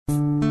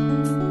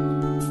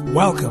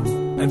Welcome,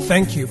 and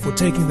thank you for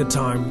taking the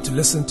time to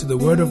listen to the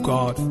Word of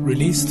God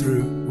released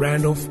through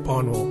Randolph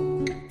Barnwell.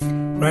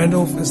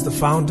 Randolph is the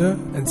founder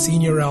and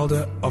senior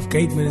elder of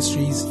Gate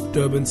Ministries,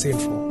 Durban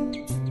Central.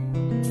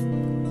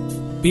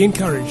 Be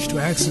encouraged to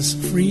access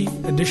free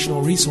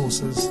additional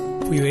resources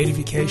for your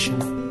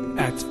edification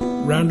at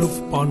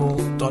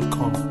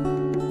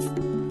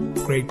randolphbarnwell.com.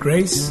 Great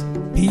grace,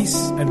 peace,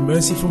 and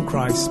mercy from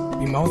Christ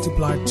be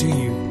multiplied to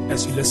you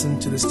as you listen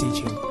to this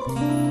teaching.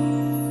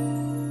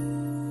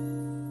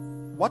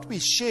 What we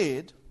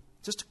shared,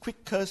 just a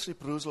quick cursory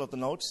perusal of the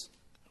notes.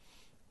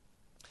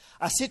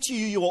 I said to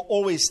you, you are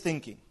always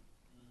thinking.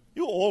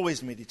 You're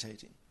always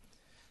meditating.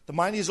 The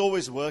mind is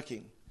always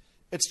working.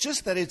 It's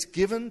just that it's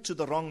given to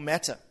the wrong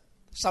matter,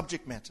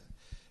 subject matter.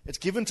 It's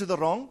given to the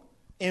wrong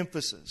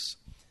emphasis.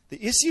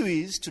 The issue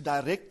is to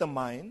direct the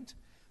mind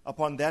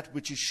upon that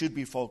which you should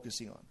be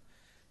focusing on.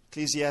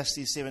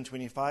 Ecclesiastes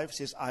 7:25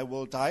 says, I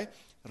will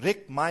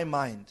direct my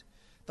mind.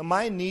 The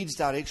mind needs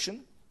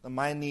direction. The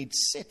mind needs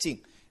setting.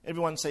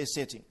 Everyone say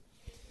setting.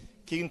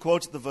 Keegan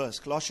quoted the verse,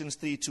 Colossians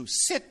 3:2.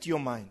 Set your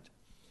mind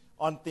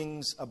on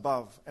things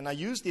above. And I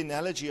use the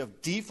analogy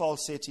of default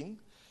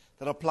setting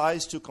that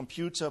applies to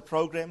computer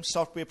programs,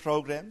 software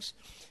programs,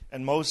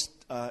 and most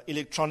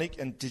electronic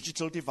and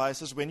digital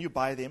devices. When you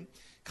buy them,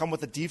 come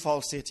with a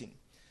default setting.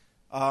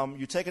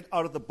 You take it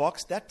out of the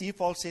box. That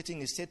default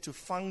setting is set to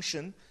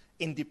function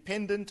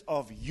independent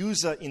of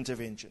user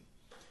intervention.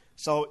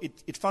 So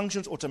it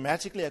functions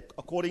automatically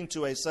according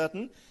to a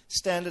certain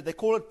standard. They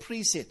call it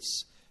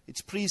presets.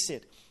 It's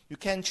preset. You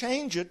can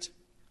change it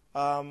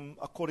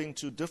according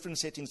to different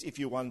settings if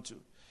you want to.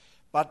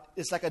 But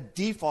it's like a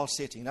default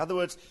setting. In other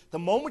words, the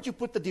moment you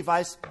put the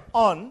device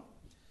on,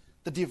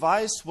 the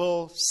device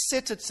will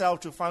set itself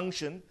to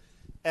function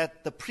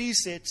at the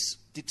presets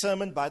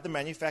determined by the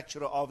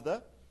manufacturer of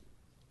the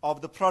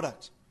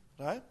product.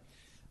 Right?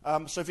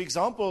 So, for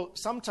example,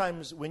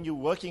 sometimes when you're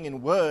working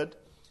in Word,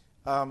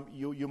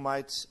 you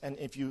might, and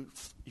if you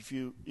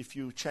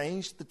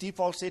change the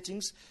default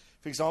settings,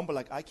 for example,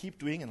 like I keep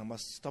doing, and I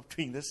must stop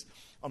doing this,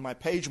 on my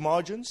page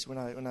margins when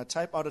I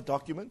type out a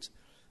document,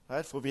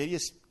 right? For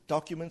various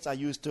documents, I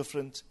use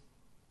different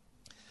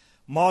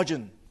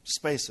margin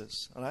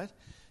spaces, all right?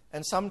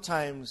 And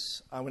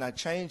sometimes when I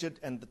change it,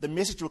 and the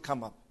message will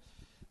come up,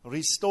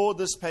 restore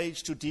this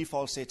page to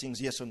default settings,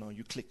 yes or no.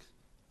 You click,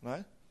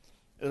 right?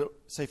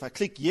 So if I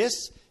click yes,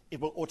 it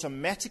will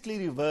automatically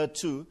revert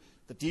to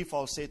the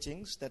default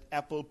settings that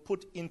Apple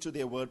put into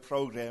their Word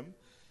program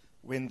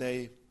when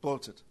they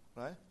built it,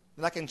 right?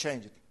 Then I can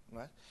change it,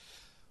 right?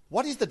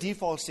 What is the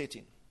default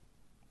setting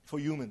for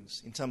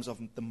humans in terms of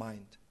the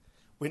mind?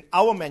 When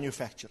our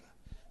manufacturer,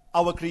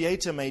 our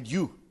creator made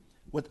you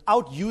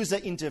without user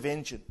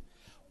intervention,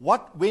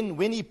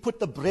 when he put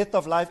the breath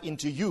of life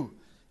into you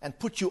and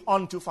put you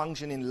on to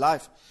function in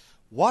life,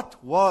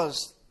 what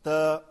was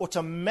the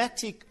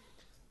automatic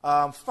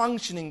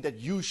functioning that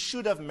you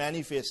should have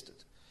manifested?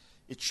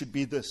 It should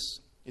be this.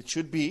 It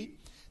should be,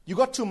 you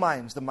got two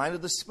minds, the mind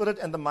of the spirit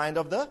and the mind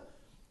of the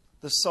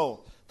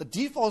soul. The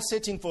default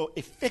setting for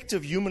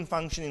effective human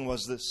functioning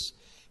was this.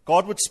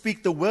 God would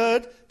speak the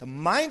word, the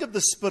mind of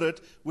the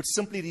spirit would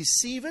simply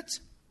receive it,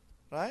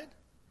 right?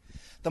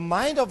 The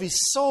mind of his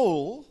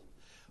soul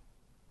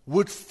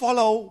would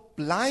follow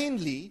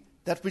blindly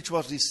that which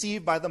was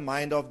received by the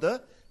mind of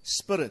the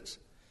spirit.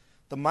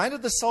 The mind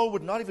of the soul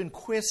would not even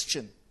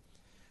question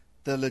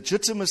the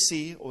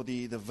legitimacy or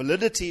the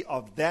validity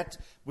of that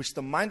which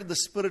the mind of the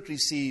Spirit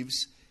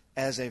receives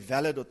as a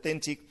valid,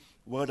 authentic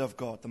word of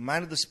God. The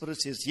mind of the Spirit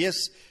says, yes,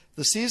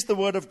 this is the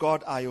word of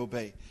God, I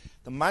obey.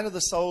 The mind of the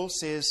soul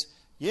says,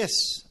 yes,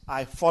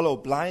 I follow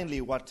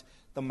blindly what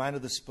the mind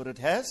of the Spirit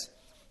has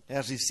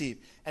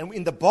received. And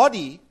in the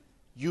body,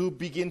 you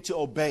begin to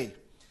obey.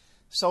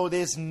 So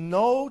there's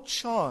no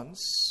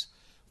chance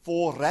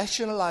for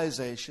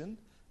rationalization,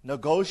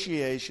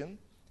 negotiation,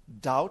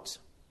 doubt,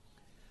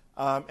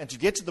 and to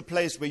get to the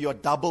place where you're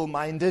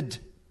double-minded.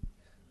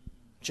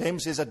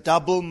 James says a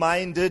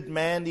double-minded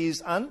man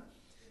is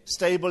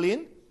unstable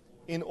in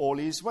all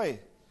his way.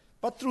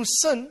 But through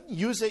sin,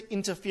 user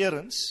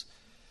interference,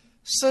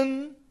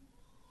 sin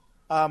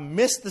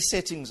messed the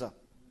settings up.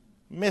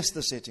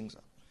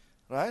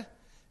 Right?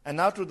 And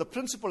now through the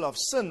principle of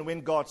sin,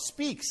 when God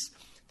speaks,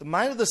 the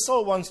mind of the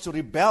soul wants to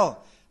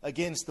rebel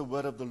against the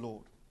word of the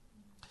Lord.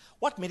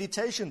 What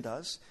meditation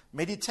does,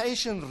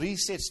 meditation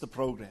resets the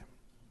program.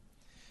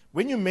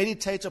 When you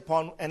meditate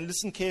upon, and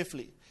listen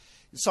carefully,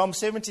 in Psalm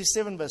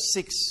 77 verse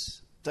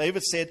 6,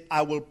 David said,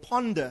 I will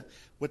ponder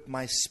with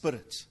my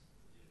spirit.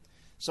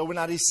 So when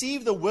I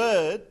receive the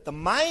word, the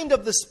mind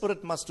of the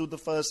spirit must do the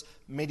first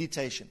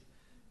meditation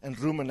and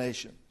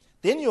rumination.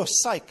 Then your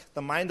psyche,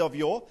 the mind of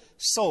your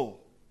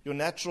soul, your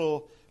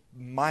natural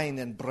mind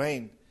and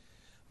brain,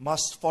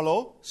 must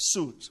follow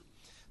suit.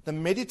 The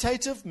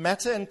meditative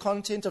matter and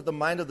content of the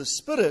mind of the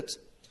spirit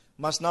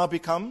must now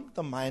become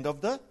the mind of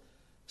the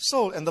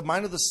soul. And the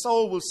mind of the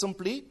soul will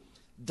simply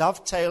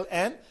dovetail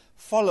and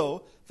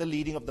follow the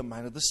leading of the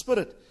mind of the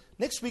spirit.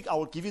 Next week, I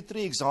will give you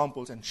 3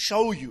 examples and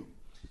show you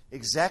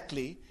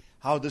exactly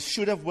how this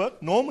should have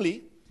worked.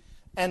 Normally,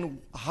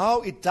 and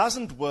how it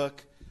doesn't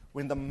work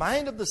when the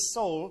mind of the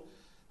soul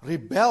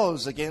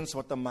rebels against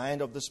what the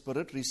mind of the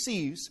Spirit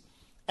receives,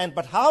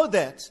 but how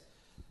that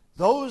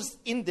there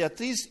are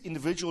these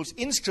individuals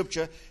in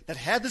Scripture that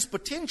had this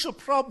potential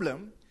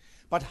problem,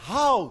 but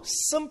how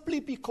simply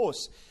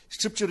because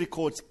Scripture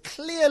records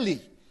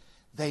clearly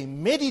they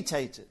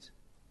meditated,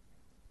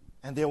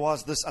 and there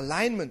was this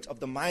alignment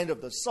of the mind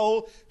of the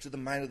soul to the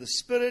mind of the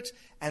Spirit,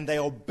 and they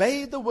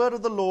obeyed the word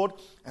of the Lord,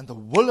 and the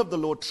will of the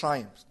Lord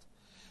triumphed.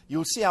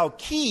 You'll see how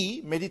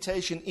key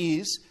meditation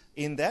is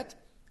in that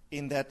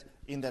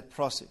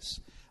process.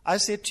 I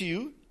said to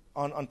you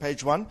on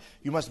page 1,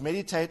 you must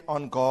meditate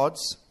on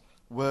God's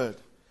word.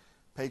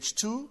 Page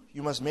 2,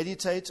 you must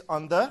meditate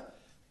on the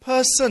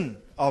person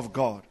of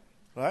God.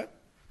 Right?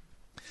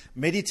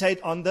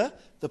 Meditate on the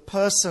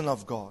person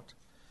of God.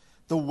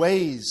 The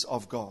ways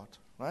of God.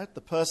 Right?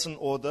 The person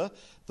or the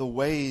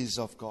ways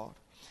of God.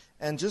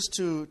 And just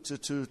to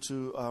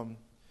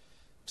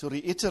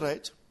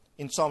reiterate,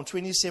 in Psalm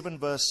 27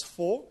 verse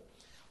 4,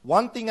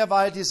 one thing have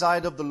I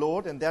desired of the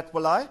Lord, and that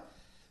will I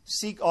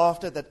seek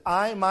after, that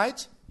I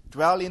might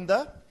dwell in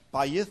the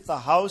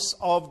house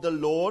of the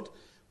Lord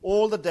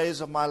all the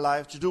days of my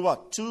life. To do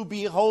what? To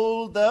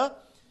behold the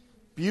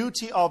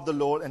beauty of the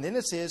Lord. And then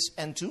it says,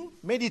 and to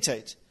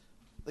meditate.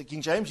 The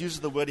King James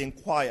uses the word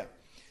inquire.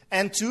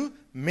 And to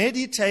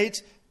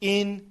meditate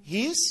in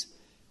his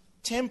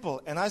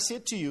temple. And I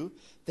said to you,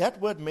 that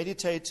word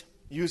meditate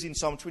used in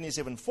Psalm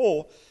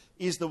 27:4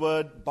 is the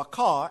word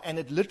bakar, and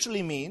it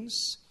literally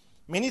means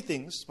many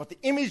things, but the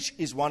image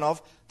is one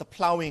of the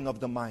plowing of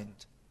the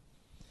mind.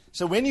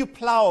 So when you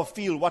plow a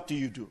field, what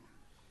do?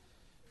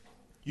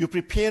 You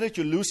prepare it,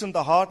 you loosen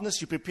the hardness,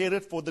 you prepare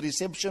it for the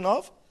reception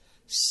of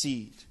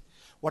seed.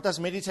 What does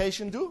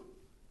meditation do?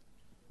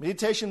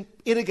 Meditation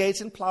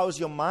irrigates and plows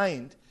your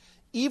mind,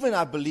 even,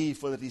 I believe,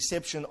 for the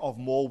reception of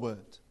more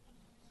word.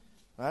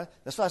 Right?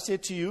 That's why I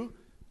said to you,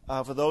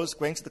 for those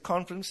going to the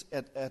conference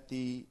at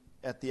the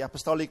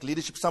Apostolic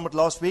Leadership Summit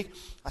last week,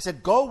 I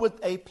said, go with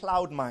a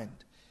plowed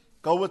mind.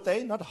 Go with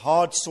not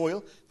hard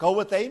soil, go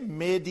with a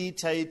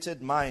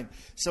meditated mind.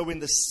 So when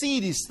the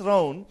seed is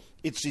thrown,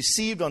 it's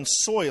received on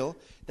soil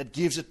that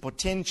gives it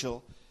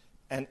potential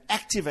and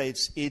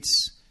activates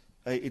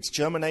its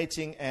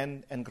germinating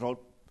and growth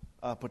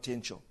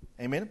potential.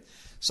 Amen?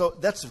 So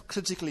that's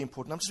critically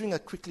important. I'm just doing a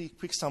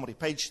quick summary.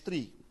 Page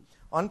 3.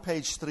 On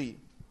page 3,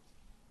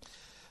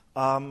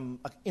 an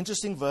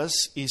interesting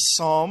verse is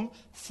Psalm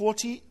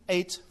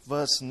 48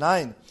 verse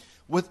 9.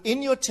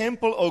 Within your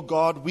temple, O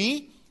God,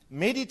 we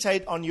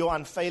meditate on your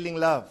unfailing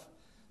love.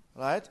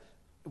 Right?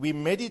 We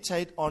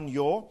meditate on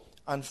your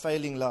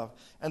unfailing love.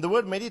 And the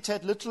word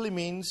meditate literally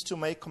means to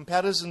make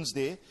comparisons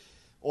there,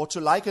 or to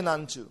liken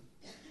unto.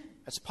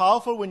 It's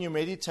powerful when you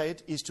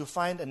meditate is to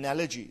find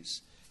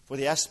analogies for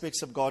the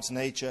aspects of God's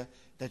nature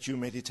that you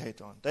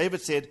meditate on.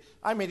 David said,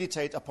 I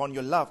meditate upon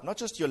your love. Not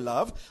just your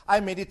love,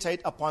 I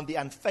meditate upon the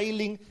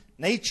unfailing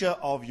nature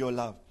of your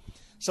love.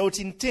 So it's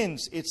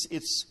intense.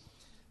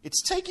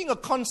 It's taking a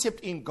concept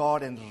in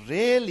God and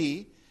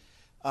really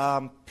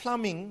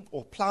plumbing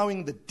or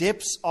plowing the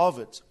depths of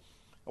it.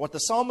 What the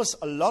psalmist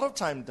a lot of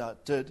time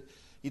did,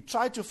 he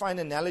tried to find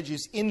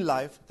analogies in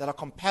life that are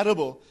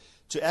comparable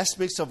to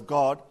aspects of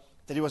God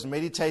that he was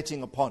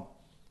meditating upon.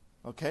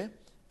 Okay?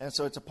 And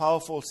so it's a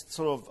powerful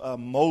sort of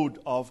mode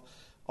of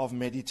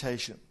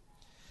meditation.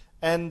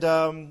 And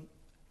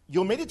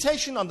your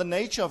meditation on the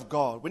nature of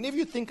God, whenever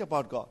you think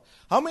about God,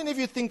 how many of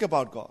you think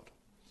about God?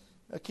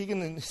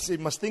 Keegan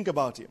must think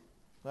about him.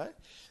 Right?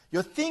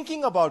 Your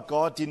thinking about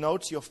God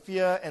denotes your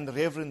fear and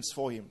reverence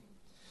for him.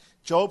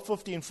 Job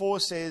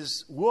 15:4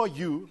 says, who are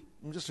you?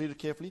 Let me just read it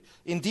carefully.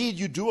 Indeed,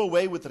 you do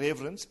away with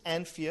reverence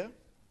and fear,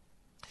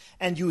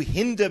 and you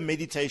hinder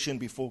meditation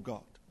before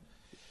God.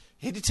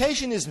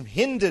 Meditation is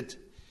hindered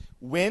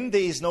when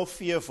there is no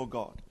fear for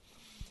God.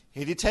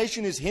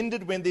 Meditation is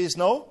hindered when there is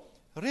no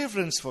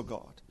reverence for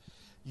God.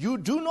 You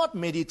do not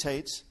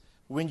meditate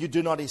when you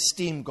do not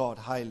esteem God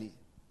highly.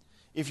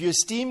 If you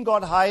esteem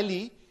God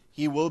highly,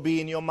 he will be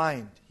in your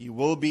mind. He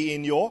will be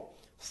in your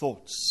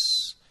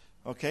thoughts.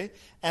 Okay?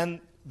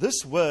 And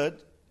this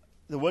word,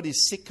 the word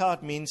is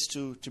sikar, means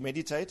to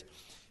meditate.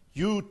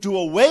 You do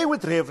away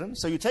with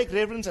reverence. So you take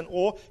reverence and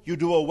awe, you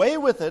do away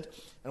with it.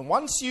 And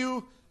once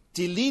you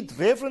delete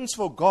reverence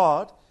for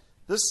God,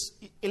 this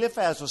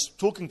Eliphaz was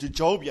talking to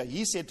Job here.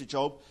 He said to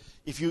Job,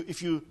 if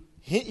you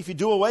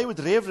do away with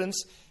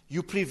reverence,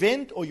 you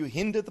prevent or you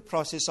hinder the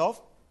process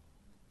of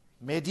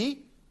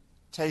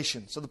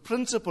meditation. So the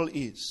principle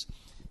is,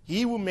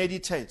 he who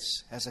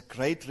meditates has a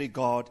great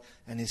regard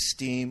and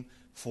esteem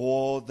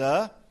for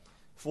the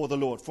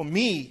Lord. For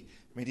me,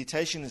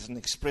 meditation is an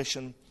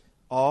expression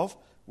of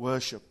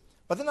worship.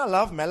 But then I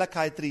love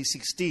Malachi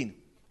 3:16,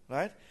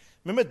 right?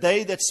 Remember,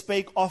 they that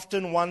spake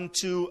often one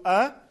to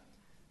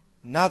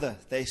another.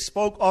 They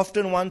spoke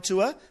often one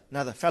to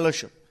another.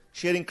 Fellowship,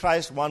 sharing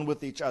Christ one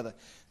with each other.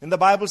 And the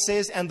Bible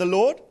says, and the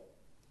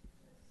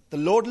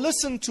Lord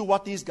listened to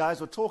what these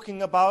guys were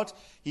talking about.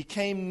 He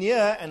came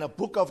near, and a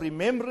book of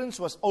remembrance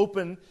was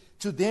opened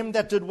to them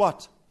that did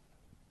what?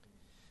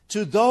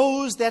 to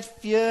those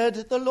that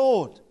feared the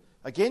Lord.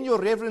 Again, your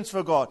reverence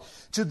for God.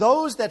 To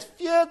those that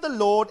feared the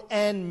Lord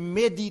and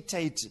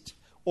meditated,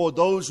 or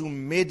those who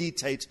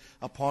meditate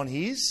upon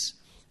His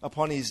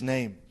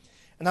name.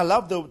 And I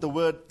love the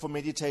word for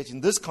meditate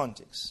in this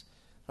context.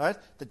 Right?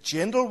 The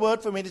general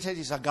word for meditate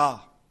is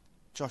agah,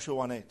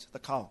 Joshua 1:8, the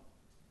cow.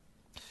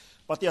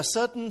 But there are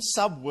certain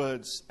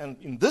sub-words, and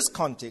in this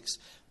context,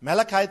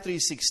 Malachi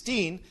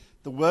 3:16,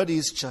 the word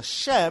is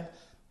chashab,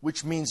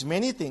 which means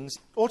many things.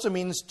 It also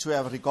means to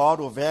have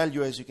regard or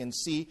value, as you can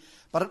see,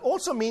 but it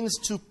also means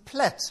to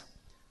plait.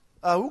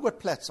 Who got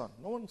plaits on?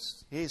 No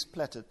one's hair is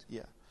plaited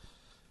here.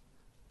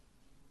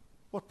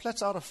 What,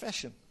 plaits out of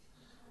fashion?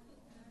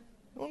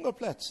 No one got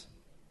plaits.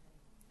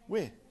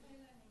 Where?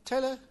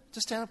 Taylor,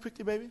 just stand up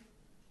quickly, baby.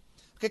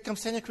 Okay, come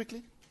stand here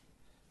quickly.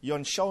 You're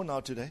on show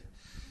now today.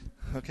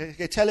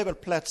 Okay, Taylor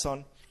got plaits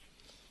on.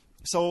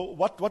 So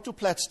what do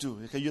plaits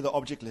do? Okay, you're the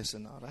object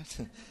lesson now,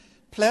 right?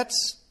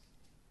 Plaits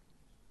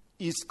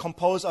is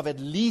composed of at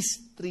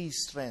least 3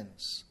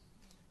 strands.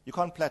 You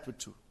can't plait with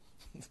 2.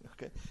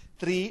 Okay,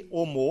 3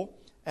 or more.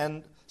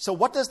 And so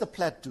what does the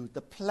plait do?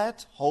 The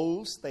plait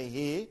holds the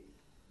hair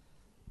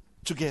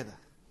together.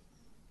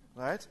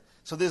 Right?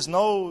 So there's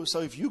no, so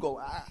if you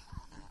go,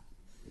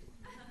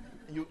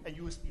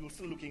 you're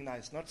still looking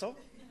nice, not so?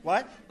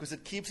 Why? Because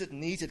it keeps it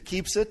neat, it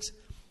keeps it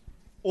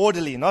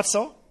orderly, not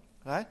so?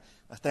 Right?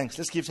 Thanks.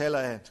 Let's give Taylor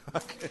a hand.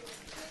 Okay.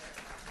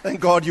 Thank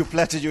God you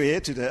plaited your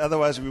hair today.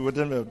 Otherwise, we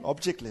wouldn't have an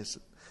object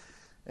lesson.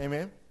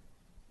 Amen.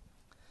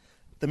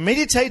 The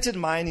meditated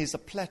mind is a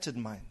plaited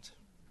mind.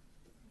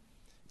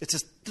 It's a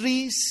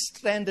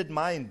 3-stranded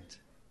mind.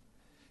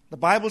 The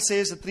Bible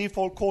says the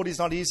threefold cord is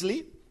not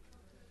easily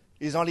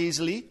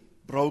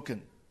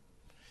broken.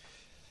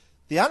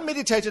 The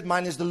unmeditated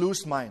mind is the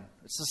loose mind.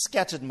 It's the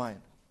scattered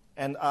mind.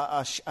 And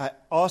I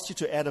asked you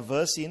to add a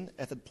verse in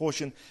at that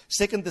portion.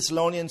 2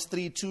 Thessalonians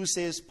 3:2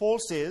 says, Paul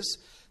says,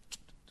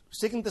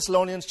 2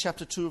 Thessalonians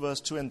chapter 2, verse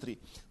 2 and 3.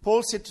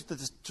 Paul said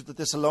to the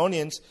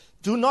Thessalonians,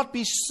 do not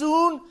be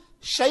soon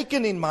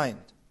shaken in mind.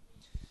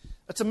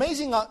 It's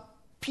amazing how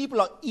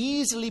people are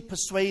easily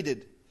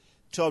persuaded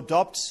to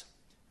adopt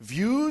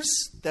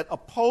views that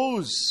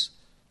oppose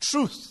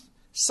truth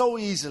so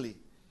easily.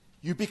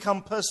 You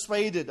become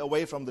persuaded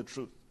away from the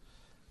truth.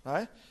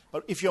 Right?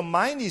 But if your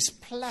mind is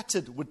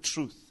plaited with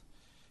truth,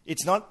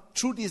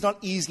 truth is not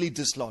easily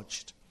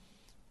dislodged.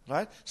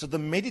 Right? So the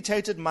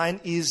meditated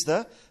mind is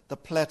the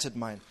plaited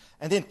mind.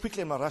 And then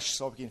quickly, I'm going to rush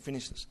so we can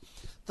finish this.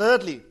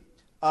 Thirdly,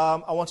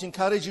 I want to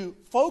encourage you,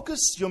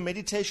 focus your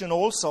meditation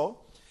also,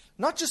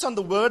 not just on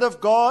the Word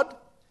of God,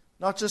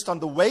 not just on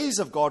the ways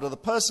of God or the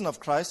person of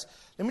Christ.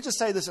 Let me just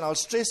say this, and I'll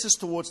stress this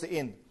towards the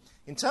end.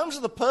 In terms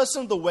of the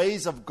person, the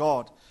ways of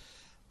God,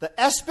 the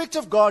aspect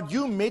of God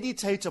you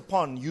meditate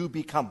upon, you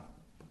become.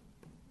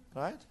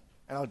 Right?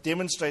 And I'll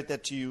demonstrate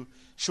that to you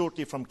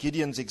shortly from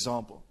Gideon's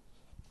example.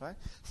 Right?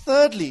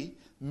 Thirdly,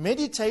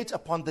 meditate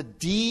upon the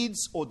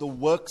deeds or the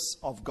works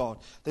of God.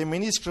 There are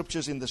many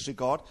scriptures in this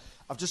regard.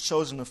 I've just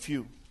chosen a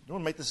few. I don't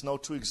want to make this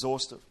note too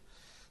exhaustive.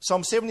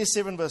 Psalm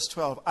 77 verse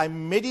 12. I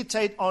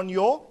meditate on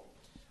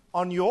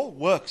your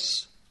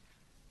works.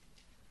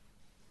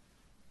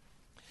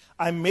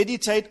 I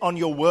meditate on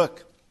your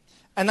work.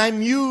 And I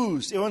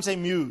muse. Everyone say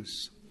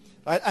muse.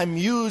 Right? I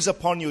muse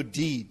upon your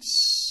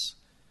deeds.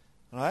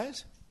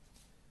 Right?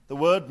 The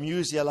word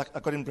muse here, like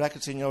I got in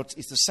brackets in your notes,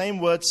 is the same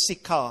word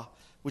sikah,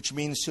 which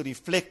means to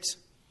reflect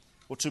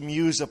or to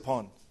muse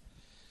upon.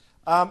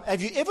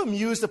 Have you ever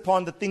mused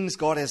upon the things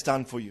God has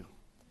done for you?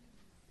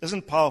 Isn't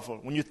it powerful?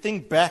 When you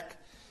think back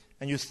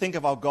and you think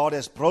of how God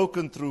has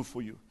broken through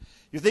for you.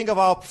 You think of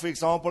how, for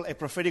example, a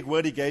prophetic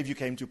word He gave you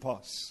came to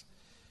pass.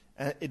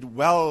 And it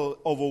well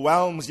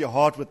overwhelms your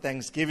heart with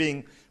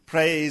thanksgiving,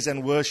 praise,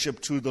 and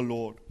worship to the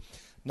Lord.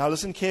 Now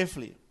listen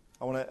carefully.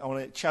 I want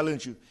to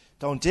challenge you.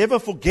 Don't ever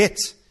forget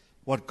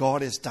what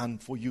God has done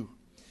for you.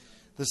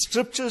 The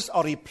scriptures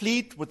are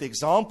replete with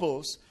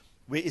examples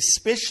where,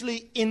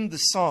 especially in the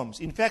Psalms,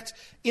 in fact,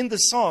 in the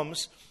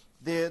Psalms,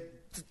 the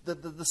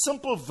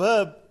simple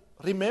verb,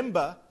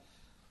 remember,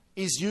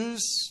 is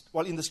used,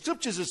 well, in the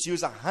scriptures it's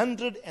used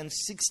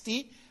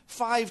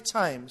 165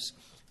 times.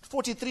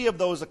 43 of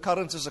those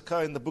occurrences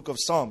occur in the book of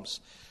Psalms.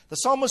 The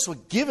psalmists were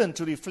given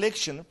to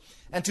reflection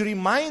and to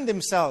remind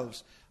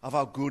themselves of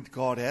how good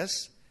God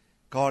has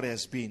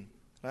been.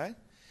 Right?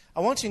 I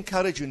want to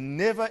encourage you,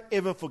 never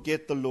ever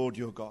forget the Lord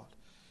your God.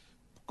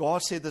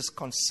 God said this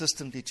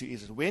consistently to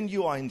Israel. When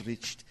you are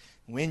enriched,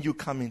 when you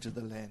come into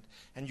the land,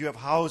 and you have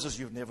houses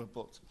you've never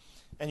built,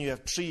 and you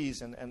have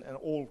trees and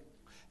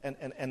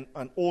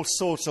all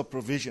sorts of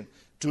provision,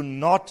 do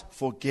not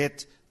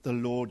forget the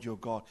Lord your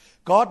God.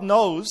 God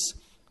knows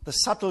the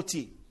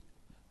subtlety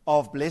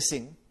of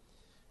blessing.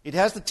 It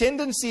has the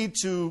tendency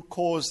to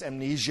cause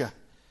amnesia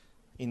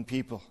in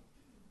people.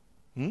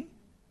 And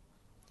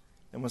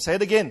we'll say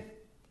it again.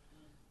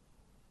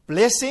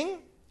 Blessing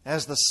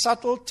has the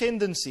subtle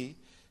tendency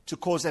to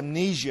cause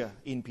amnesia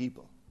in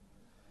people.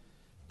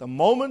 The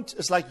moment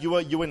it's like you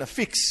were in a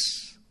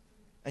fix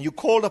and you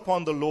called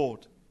upon the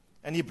Lord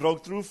and He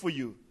broke through for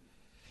you.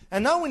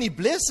 And now when He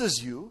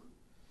blesses you,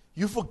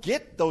 you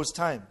forget those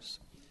times.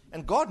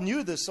 And God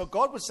knew this, so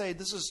God would say,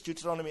 this is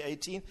Deuteronomy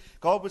 18,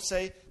 God would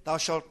say, thou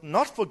shalt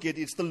not forget,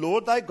 it's the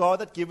Lord thy God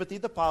that giveth thee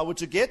the power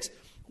to get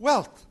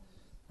wealth.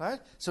 Right?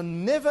 So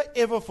never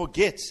ever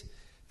forget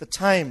the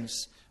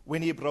times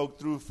when He broke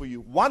through for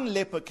you. 1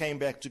 leper came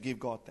back to give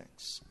God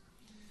thanks.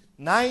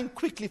 9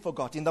 quickly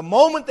forgot. In the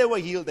moment they were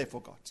healed, they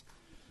forgot.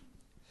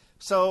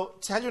 So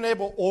tell your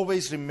neighbor,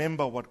 always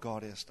remember what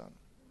God has done.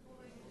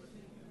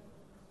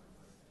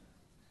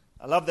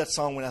 I love that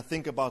song when I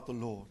think about the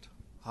Lord,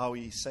 how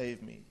He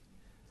saved me,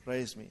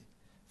 raised me,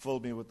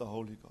 filled me with the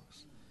Holy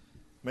Ghost.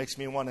 Makes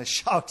me want to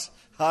shout,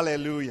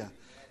 hallelujah.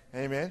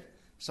 Amen.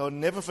 So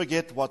never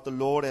forget what the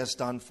Lord has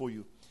done for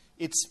you.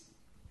 It's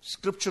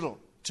scriptural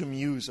to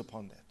muse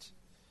upon that.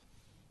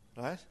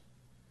 Right?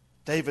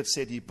 David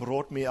said, He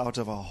brought me out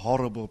of a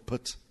horrible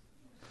pit.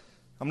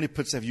 How many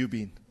pits have you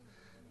been?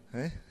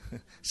 Eh?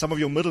 Some of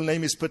your middle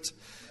name is Pit.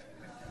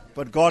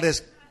 But God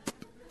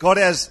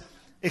has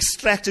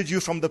extracted you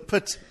from the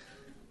pit.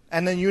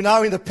 And then you're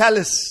now in the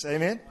palace.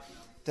 Amen.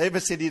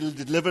 David said, He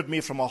delivered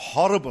me from a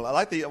horrible. I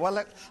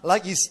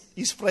like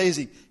his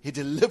phrasing. He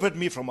delivered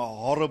me from a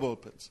horrible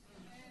pit.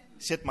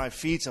 Set my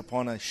feet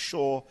upon a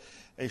sure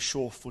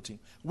footing.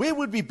 Where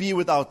would we be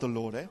without the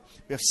Lord?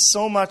 We have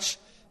so much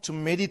to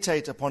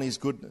meditate upon His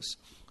goodness.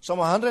 Psalm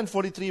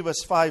 143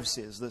 verse 5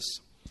 says this.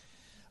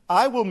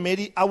 I will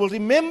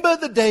remember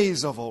the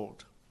days of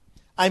old.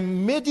 I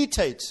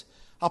meditate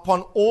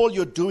upon all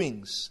your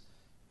doings,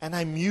 and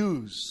I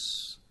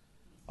muse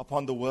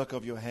upon the work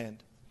of your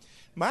hand.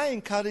 May I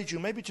encourage you,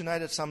 maybe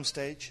tonight at some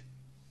stage,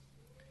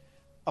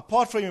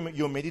 apart from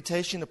your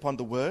meditation upon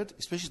the Word,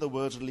 especially the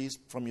words released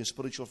from your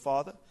spiritual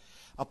father,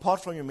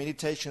 apart from your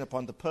meditation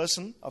upon the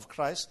person of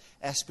Christ,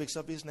 aspects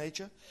of His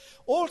nature,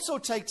 also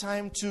take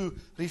time to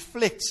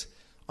reflect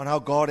on how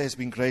God has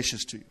been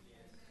gracious to you.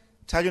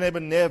 Tell your neighbor,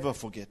 never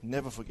forget,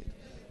 never forget.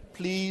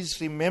 Please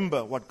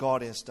remember what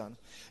God has done.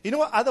 You know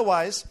what?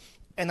 Otherwise,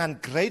 an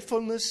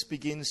ungratefulness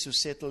begins to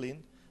settle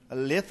in, a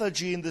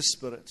lethargy in the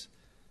spirit.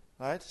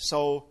 Right?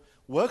 So,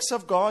 works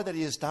of God that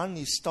He has done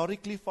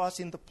historically for us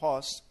in the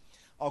past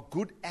are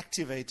good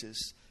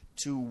activators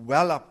to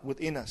well up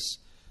within us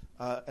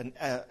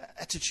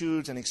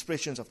attitudes and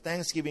expressions of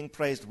thanksgiving,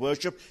 praise,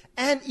 worship,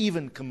 and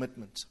even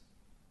commitment.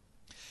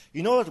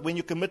 You know that when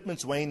your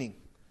commitment's waning,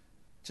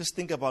 just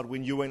think about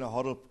when you were in a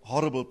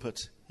horrible pit,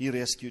 He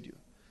rescued you.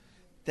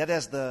 That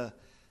has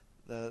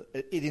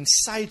it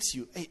incites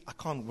you. Hey, I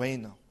can't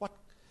wane now. What?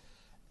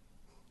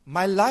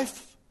 My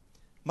life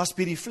must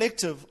be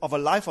reflective of a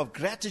life of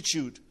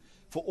gratitude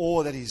for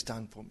all that He's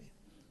done for me.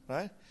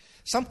 Right?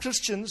 Some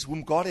Christians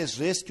whom God has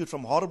rescued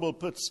from horrible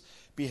pits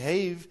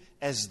behave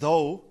as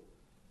though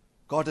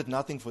God did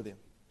nothing for them.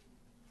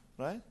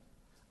 Right?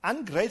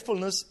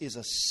 Ungratefulness is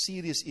a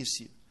serious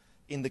issue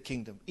in the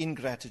kingdom.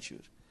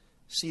 Ingratitude.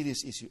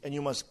 Serious issue. And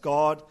you must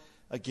guard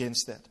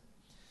against that.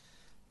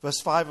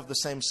 Verse 5 of the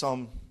same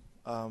Psalm,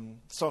 Psalm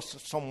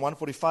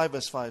 145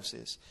 verse 5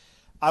 says,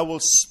 I will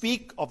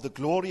speak of the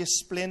glorious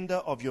splendor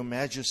of your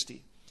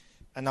majesty,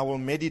 and I will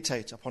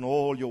meditate upon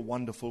all your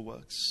wonderful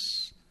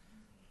works.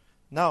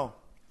 Now,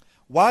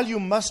 while you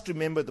must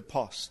remember the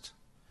past,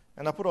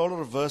 and I put a lot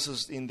of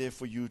verses in there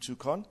for you to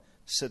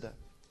consider.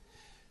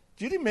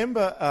 Do you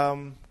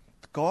remember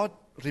God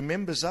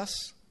remembers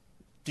us?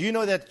 Do you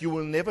know that you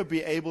will never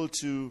be able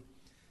to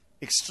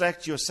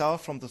extract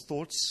yourself from the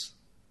thoughts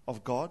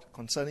of God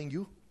concerning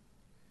you?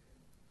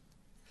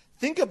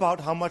 Think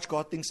about how much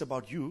God thinks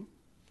about you,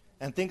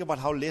 and think about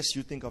how less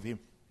you think of Him.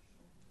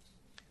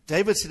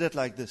 David said it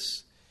like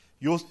this: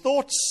 your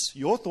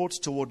thoughts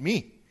toward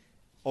me,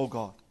 O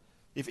God.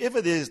 If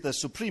ever there's the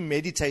supreme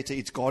meditator,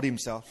 it's God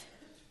Himself.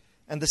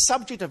 And the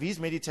subject of His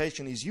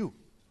meditation is you.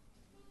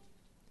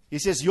 He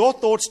says, your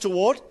thoughts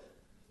toward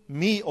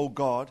me, O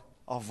God,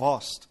 are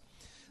vast.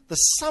 The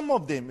sum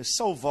of them is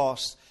so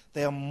vast,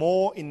 they are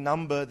more in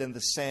number than the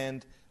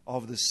sand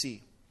of the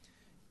sea.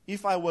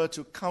 If I were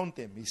to count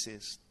them, he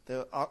says,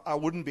 I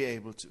wouldn't be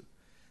able to.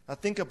 Now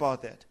think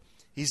about that.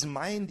 His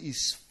mind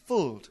is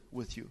filled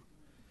with you.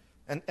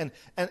 And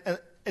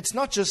it's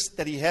not just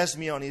that He has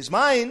me on His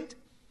mind.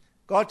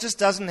 God just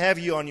doesn't have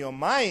you on your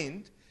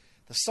mind.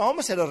 The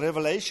psalmist had a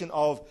revelation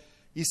of,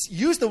 he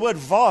used the word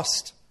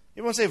vast.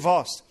 Everyone say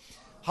vast.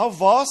 How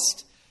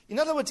vast? In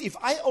other words, if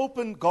I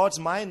open God's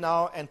mind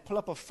now and pull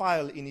up a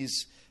file in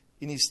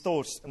his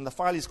thoughts, and the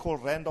file is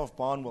called Randolph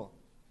Barnwell,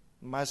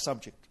 my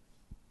subject.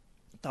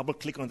 Double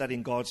click on that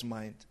in God's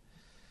mind.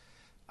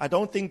 I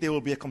don't think there will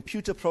be a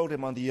computer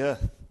program on the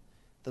earth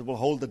that will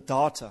hold the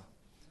data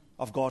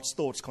of God's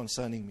thoughts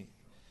concerning me.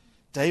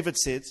 David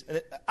says,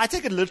 and I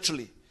take it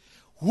literally,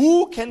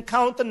 who can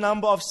count the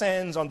number of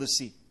sands on the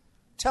sea?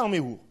 Tell me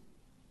who.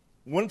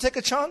 Want to take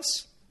a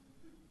chance?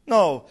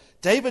 No.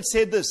 David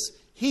said this: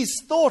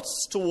 his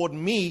thoughts toward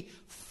me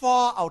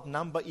far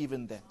outnumber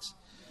even that.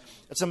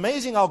 It's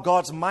amazing how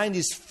God's mind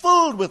is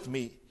filled with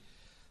me.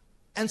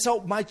 And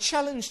so my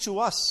challenge to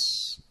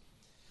us,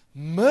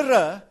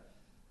 mirror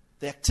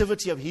the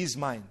activity of His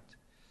mind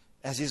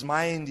as His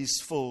mind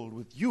is filled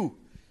with you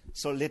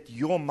So let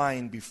your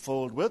mind be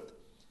filled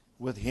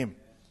with Him.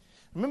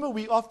 Remember,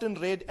 we often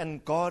read,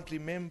 and God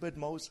remembered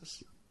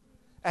Moses,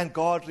 and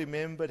God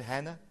remembered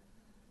Hannah,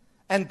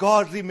 and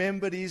God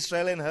remembered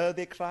Israel and heard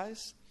their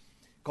cries.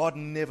 God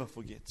never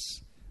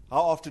forgets.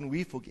 How often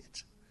we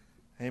forget.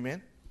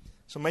 Amen.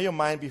 So may your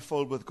mind be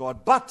filled with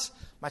God. But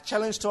my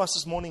challenge to us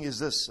this morning is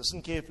this.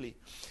 Listen carefully.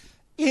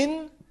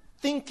 In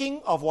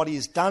thinking of what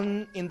He's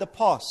done in the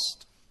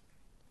past,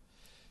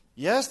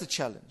 here's the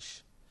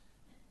challenge.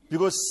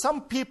 Because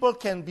some people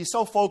can be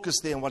so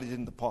focused there on what He did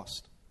in the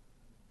past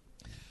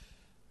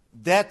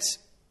that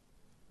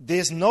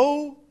there's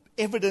no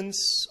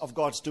evidence of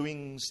God's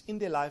doings in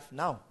their life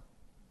now.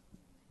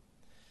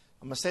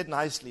 I'm going to say it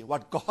nicely.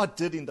 What God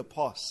did in the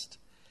past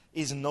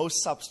is no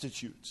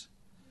substitute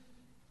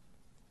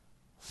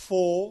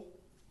for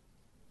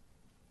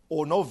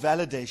or no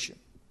validation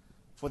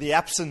for the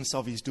absence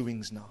of His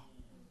doings now.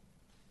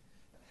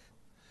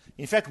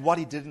 In fact, what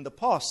He did in the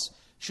past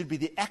should be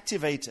the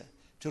activator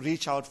to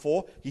reach out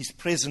for His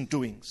present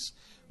doings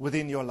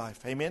within your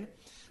life. Amen?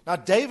 Now,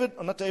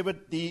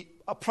 the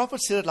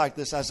prophet said it like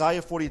this,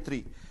 Isaiah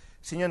 43.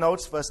 It's in your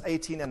notes, verse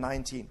 18 and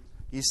 19.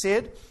 He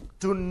said,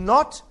 do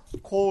not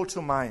call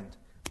to mind.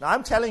 Now,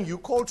 I'm telling you,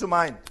 call to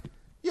mind.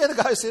 Yeah, the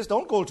guy says,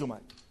 don't call to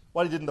mind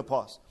what he did in the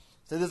past.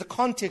 So there's a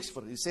context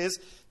for it. He says,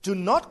 do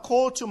not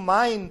call to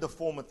mind the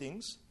former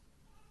things.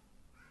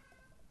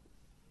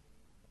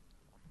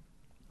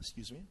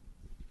 Excuse me.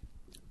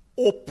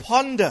 Or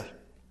ponder.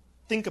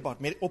 Think about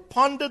me. Or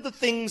ponder the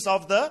things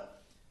of the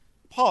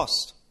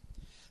past.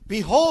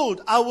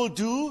 Behold, I will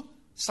do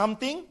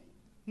something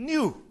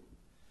new.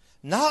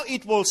 Now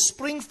it will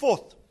spring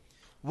forth.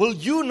 Will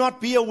you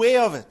not be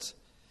aware of it?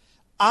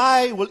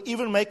 I will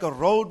even make a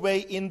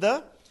roadway in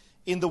the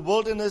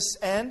wilderness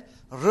and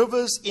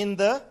rivers in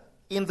the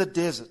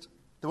desert.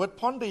 The word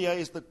ponder here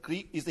is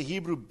the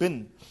Hebrew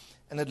bin,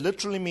 and it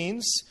literally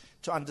means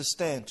to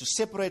understand, to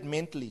separate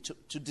mentally,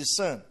 to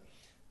discern,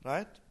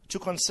 right? To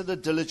consider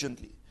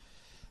diligently.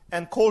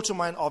 And call to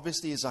mind,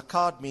 obviously,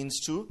 zakad means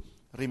to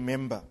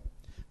remember.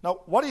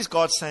 Now, what is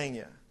God saying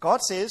here?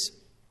 God says,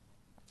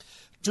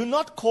 do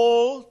not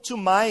call to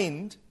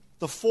mind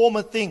the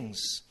former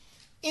things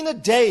in a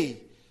day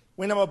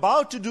when I'm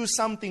about to do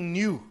something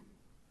new.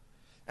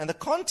 And the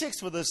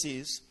context for this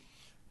is,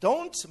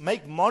 don't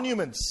make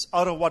monuments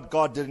out of what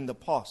God did in the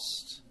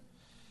past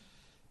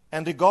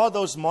and regard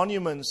those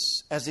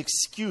monuments as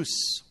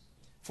excuse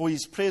for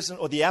His present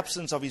or the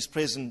absence of His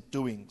present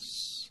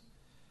doings.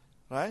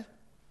 Right?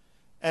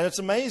 And it's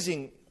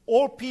amazing.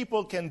 All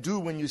people can do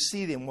when you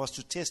see them was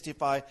to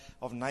testify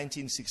of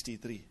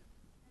 1963.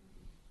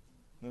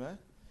 You know?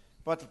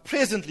 But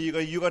presently,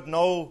 you got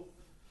no.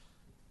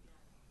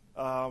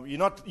 You're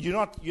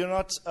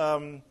not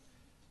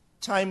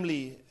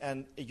timely,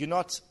 and you're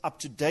not up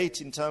to date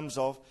in terms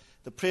of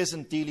the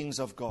present dealings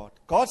of God.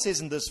 God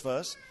says in this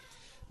verse,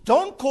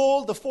 don't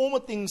call the former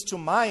things to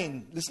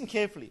mind. Listen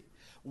carefully.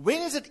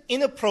 When is it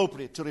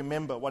inappropriate to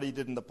remember what He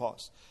did in the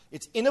past?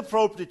 It's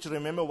inappropriate to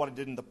remember what He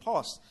did in the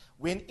past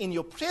when in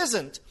your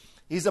present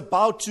He's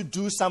about to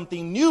do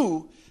something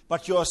new,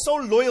 but you are so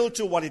loyal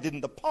to what He did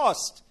in the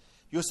past,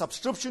 your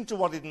subscription to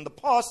what He did in the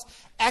past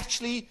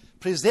actually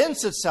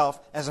presents itself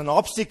as an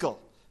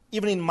obstacle,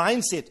 even in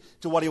mindset,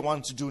 to what He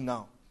wants to do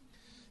now.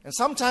 And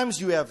sometimes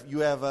you have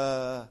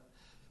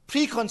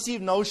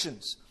preconceived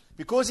notions.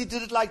 Because He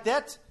did it like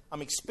that,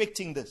 I'm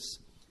expecting this.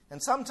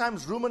 And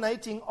sometimes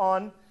ruminating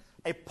on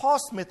a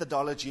past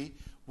methodology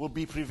will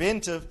be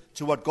preventive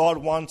to what God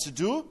wants to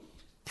do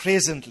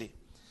presently.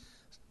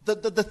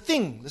 The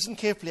thing, listen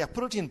carefully, I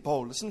put it in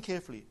bold, listen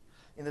carefully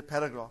in the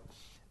paragraph.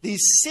 The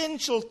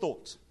essential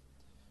thought,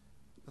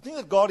 the thing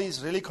that God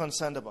is really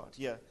concerned about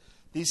here,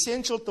 the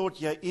essential thought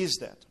here is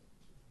that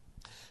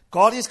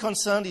God is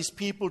concerned His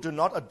people do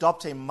not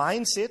adopt a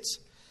mindset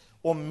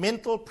or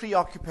mental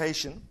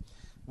preoccupation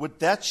with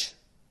that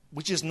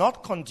which is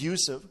not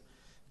conducive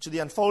to the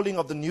unfolding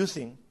of the new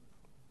thing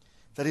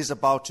that He's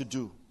about to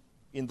do.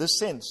 In this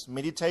sense,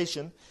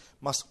 meditation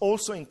must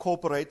also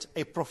incorporate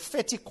a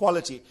prophetic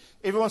quality.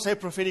 Everyone say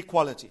prophetic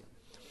quality.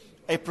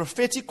 A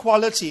prophetic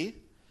quality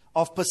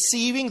of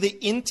perceiving the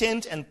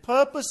intent and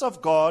purpose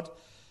of God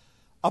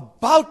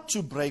about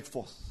to break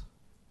forth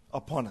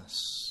upon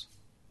us.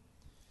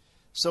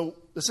 So,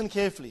 listen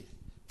carefully.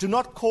 Do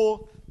not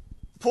call,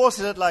 Paul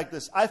said it like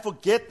this, I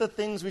forget the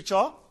things which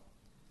are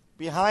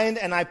behind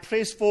and I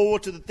press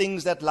forward to the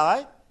things that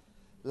lie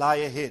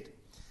ahead.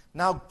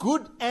 Now,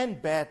 good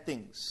and bad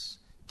things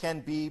can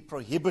be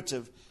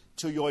prohibitive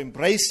to your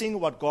embracing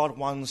what God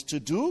wants to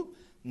do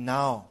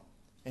now.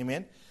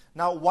 Amen.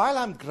 Now, while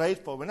I'm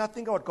grateful, when I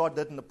think of what God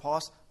did in the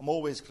past, I'm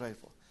always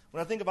grateful. When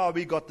I think about how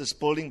we got this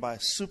building by a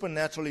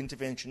supernatural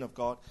intervention of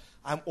God,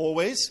 I'm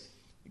always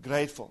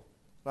grateful.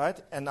 Right?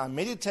 And I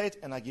meditate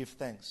and I give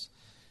thanks.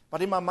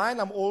 But in my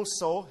mind, I'm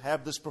also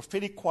have this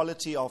prophetic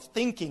quality of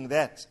thinking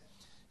that,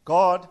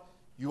 God,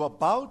 you're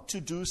about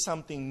to do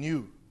something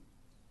new.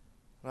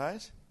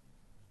 Right?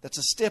 That's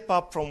a step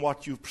up from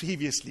what you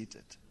previously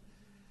did.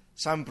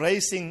 So I'm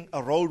embracing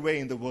a roadway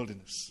in the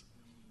wilderness.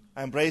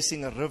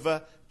 embracing a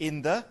river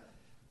in the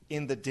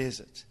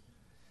desert.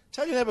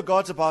 Tell your neighbor,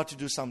 God's about to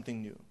do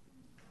something new.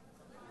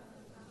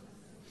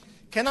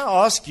 Can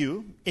I ask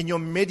you, in your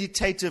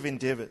meditative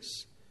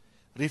endeavors,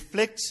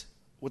 reflect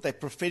with a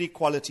prophetic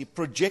quality,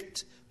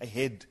 project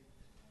ahead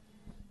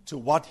to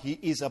what He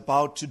is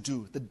about to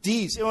do. The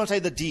deeds, everyone say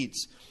the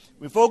deeds.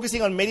 We're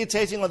focusing on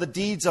meditating on the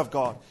deeds of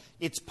God.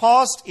 It's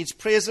past, it's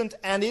present,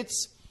 and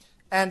it's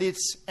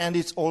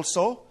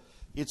also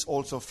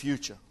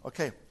future.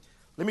 Okay,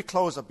 let me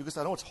close up because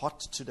I know it's hot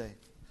today,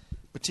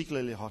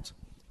 particularly hot.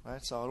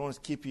 Right, so I don't want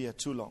to keep you here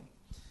too long.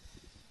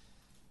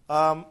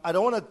 I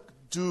don't want to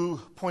do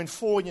point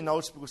 4 in your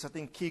notes because I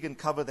think Keegan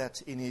covered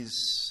that in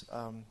his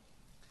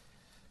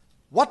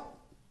what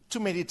to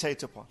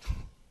meditate upon.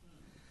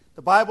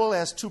 The Bible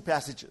has 2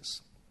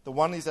 passages. The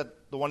one is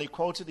the one he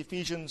quoted,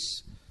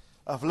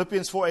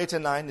 Philippians 4, 8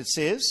 and 9. It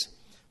says,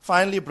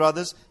 finally,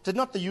 brothers, did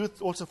not the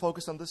youth also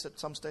focus on this at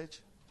some stage?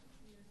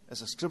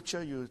 As a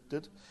scripture you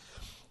did.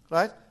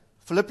 Right?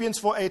 Philippians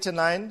 4, 8 and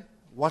 9.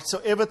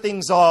 Whatsoever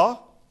things are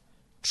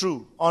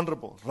true,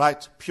 honorable,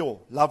 right, pure,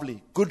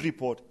 lovely, good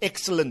report,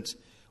 excellent,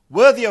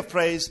 worthy of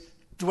praise,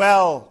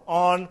 dwell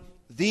on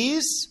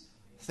these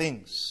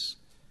things.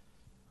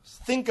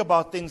 Think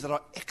about things that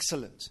are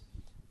excellent,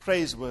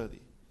 praiseworthy.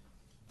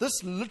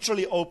 This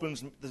literally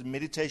opens the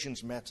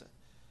meditation's matter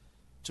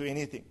to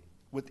anything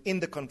within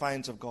the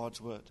confines of God's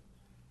word.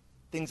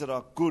 Things that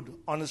are good,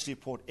 honest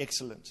report,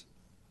 excellent.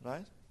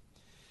 Right?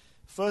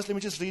 First, let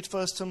me just read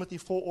 1 Timothy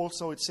 4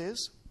 also. It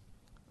says,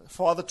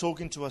 Father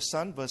talking to a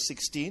son, verse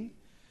 16,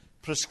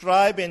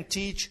 prescribe and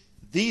teach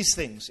these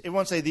things.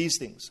 Everyone say these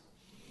things.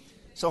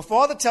 So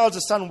Father tells the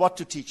son what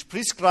to teach.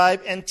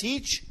 Prescribe and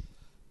teach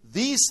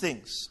these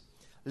things.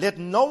 Let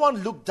no one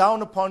look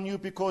down upon you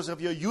because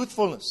of your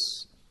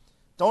youthfulness.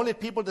 Don't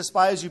let people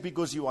despise you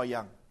because you are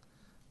young.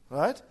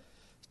 Right?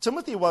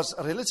 Timothy was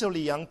a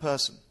relatively young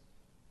person.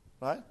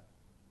 Right?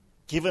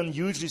 Given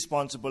huge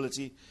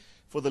responsibility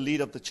for the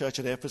lead of the church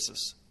at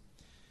Ephesus.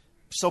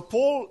 So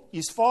Paul,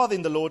 his father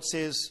in the Lord,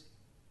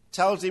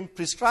 tells him,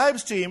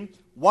 prescribes to him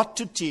what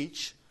to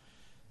teach,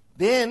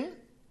 then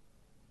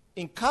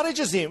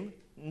encourages him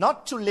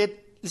not to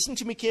listen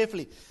to me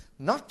carefully,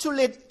 not to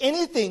let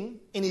anything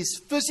in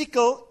his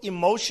physical,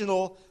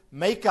 emotional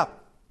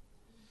makeup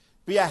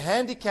be a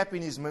handicap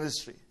in his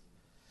ministry.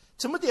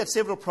 Timothy had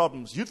several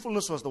problems.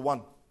 Youthfulness was the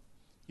one.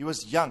 He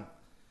was young.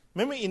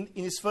 Remember in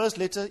his first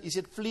letter, he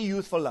said, flee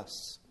youthful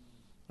lusts.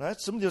 Right?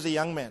 Timothy was a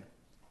young man,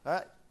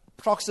 right?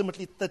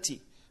 Approximately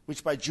 30,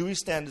 which by Jewish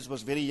standards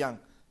was very young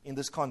in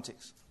this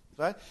context.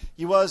 Right?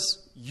 He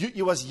was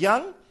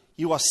young,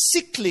 he was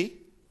sickly.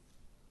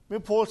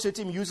 Remember Paul said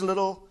to him, use a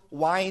little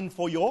wine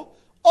for your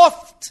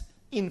oft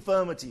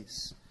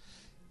infirmities.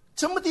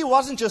 Timothy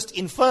wasn't just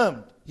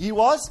infirm, he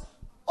was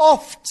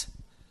oft.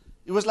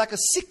 He was like a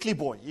sickly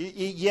boy.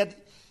 He had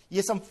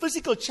some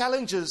physical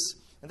challenges.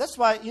 And that's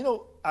why,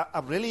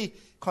 I'm really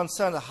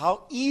concerned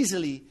how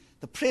easily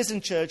the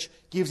present church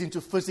gives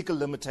into physical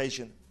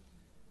limitation.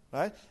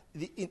 Right?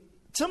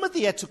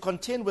 Timothy had to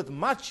contend with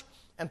much.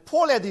 And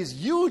Paul had these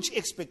huge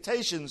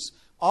expectations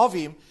of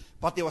him,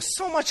 but there was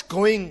so much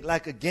going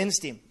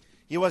against him.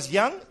 He was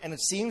young, and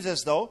it seems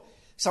as though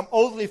some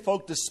elderly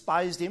folk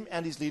despised him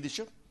and his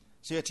leadership.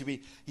 So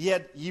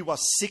he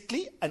was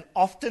sickly, and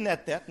often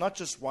at that, not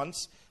just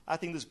once. I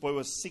think this boy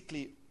was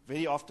sickly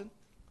very often.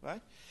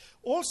 Right?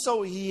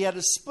 Also, he had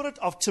a spirit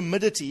of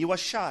timidity. He was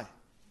shy.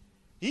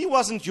 He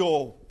wasn't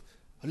your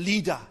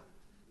leader.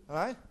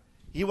 Right?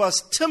 He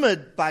was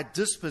timid by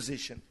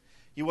disposition.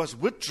 He was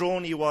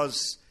withdrawn. He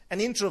was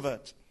an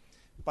introvert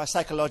by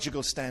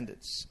psychological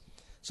standards.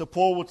 So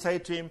Paul would say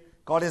to him,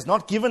 God has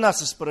not given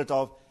us a spirit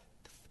of,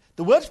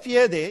 the word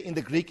fear there in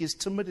the Greek is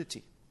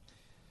timidity.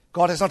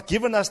 God has not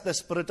given us the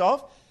spirit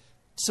of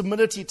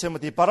timidity,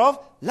 Timothy, but of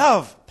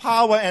love,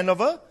 power, and of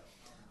a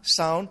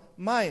sound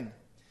mind.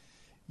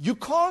 You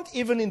can't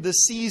even in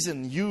this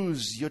season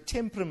use your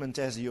temperament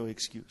as your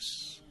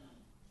excuse.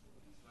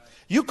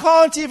 You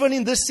can't even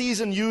in this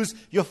season use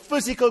your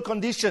physical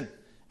condition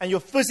and your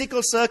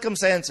physical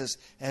circumstances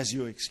as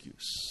your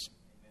excuse.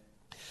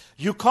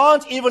 You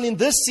can't even in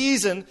this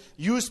season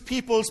use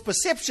people's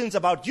perceptions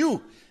about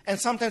you and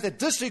sometimes they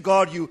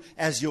disregard you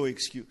as your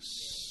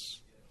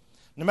excuse.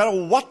 No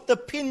matter what the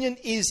opinion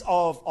is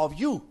of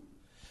you,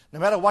 no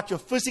matter what your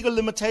physical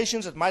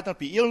limitations, it might not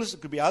be illness,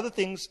 it could be other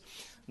things,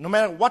 no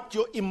matter what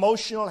your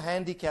emotional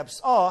handicaps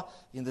are,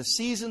 in the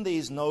season there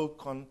is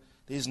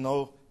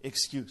no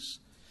excuse.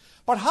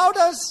 But how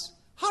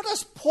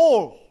does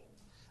Paul,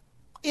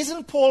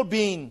 isn't Paul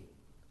being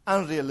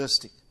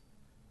unrealistic?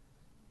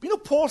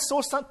 Paul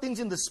saw some things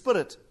in the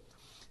spirit,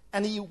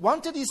 and he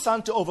wanted his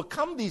son to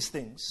overcome these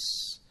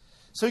things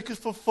so he could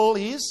fulfill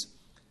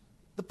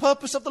the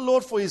purpose of the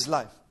Lord for his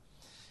life.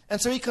 And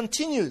so he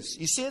continues.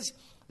 He says,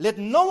 let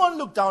no one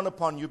look down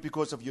upon you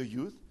because of your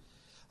youth.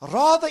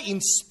 Rather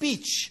in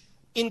speech,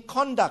 in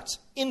conduct,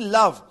 in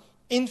love,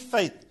 in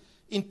faith,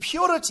 in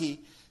purity,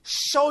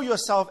 show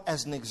yourself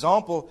as an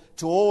example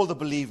to all the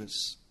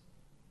believers.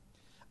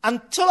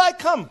 Until I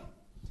come,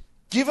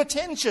 give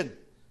attention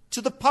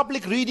to the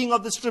public reading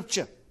of the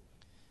scripture,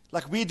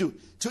 like we do,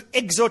 to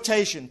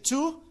exhortation,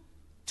 to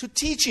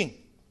teaching.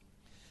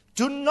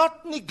 Do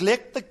not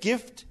neglect the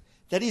gift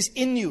that is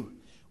in you,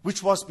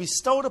 which was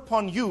bestowed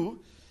upon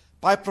you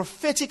by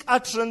prophetic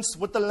utterance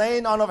with the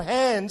laying on of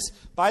hands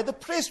by the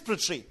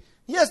presbytery.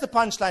 Here's the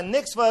punchline.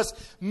 Next verse.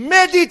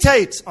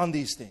 Meditate on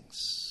these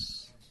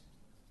things.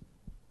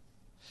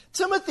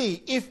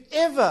 Timothy, if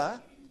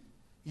ever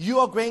you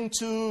are going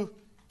to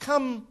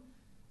come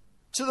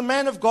to the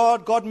man of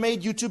God God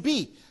made you to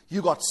be,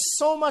 you got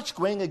so much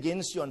going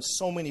against you on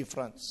so many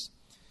fronts.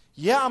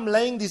 Yeah, I'm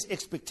laying these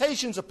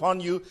expectations upon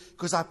you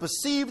because I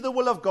perceive the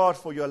will of God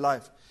for your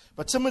life.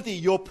 But Timothy,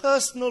 your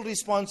personal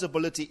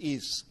responsibility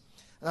is,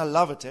 and I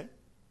love it,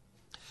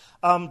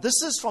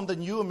 this is from the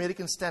New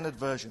American Standard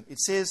Version. It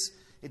says,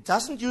 it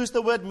doesn't use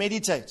the word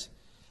meditate.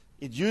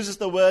 It uses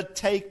the word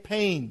take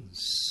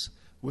pains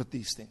with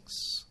these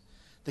things.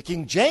 The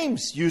King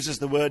James uses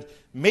the word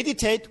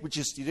meditate, which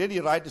is really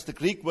right, is the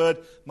Greek word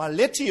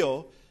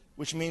maletio,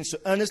 which means to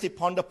earnestly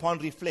ponder upon,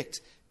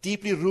 reflect,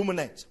 deeply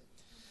ruminate.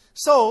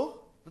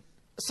 So,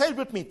 say it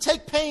with me,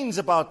 take pains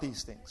about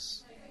these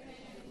things.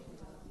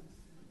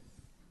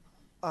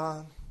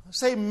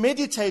 Say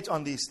meditate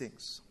on these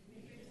things.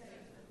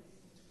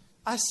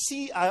 I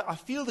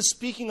feel the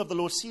speaking of the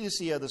Lord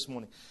seriously here this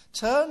morning.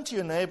 Turn to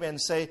your neighbor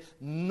and say,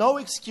 no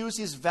excuse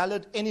is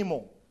valid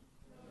anymore.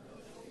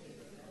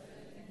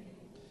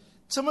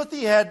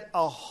 Timothy had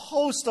a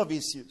host of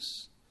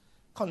issues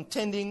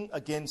contending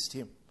against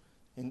him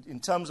in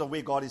terms of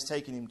where God is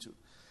taking him to.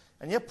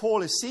 And yet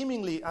Paul is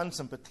seemingly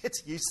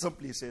unsympathetic. He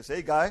simply says,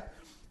 hey guy,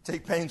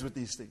 take pains with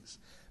these things.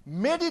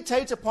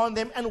 Meditate upon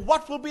them, and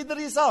what will be the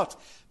result?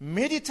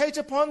 Meditate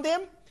upon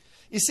them.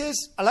 He says,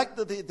 I like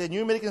the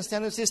New American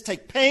Standard says,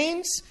 take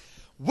pains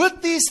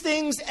with these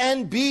things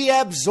and be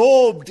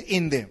absorbed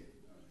in them.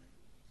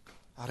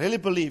 I really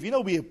believe,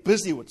 we are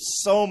busy with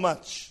so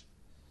much.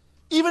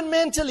 Even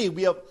mentally,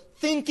 we are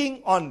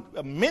thinking on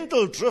a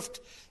mental drift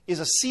is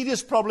a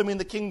serious problem in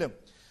the kingdom.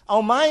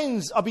 Our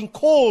minds are being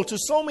called to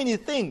so many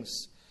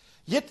things.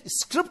 Yet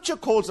Scripture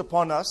calls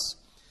upon us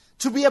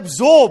to be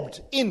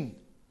absorbed in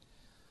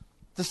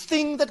the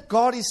thing that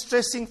God is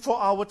stressing for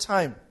our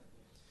time.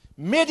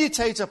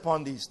 Meditate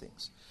upon these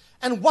things.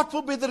 And what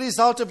will be the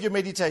result of your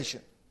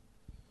meditation?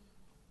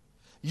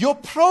 Your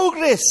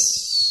progress,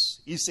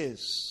 he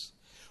says,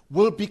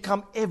 will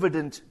become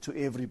evident to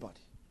everybody.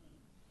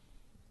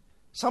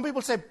 Some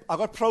people say, I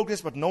got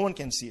progress, but no one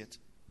can see it.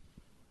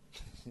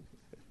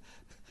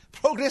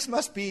 Progress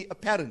must be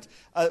apparent.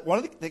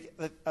 One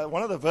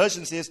of the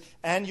versions says,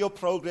 and your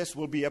progress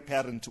will be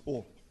apparent to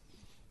all.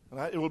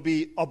 Right? It will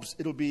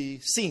be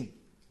seen,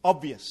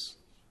 obvious.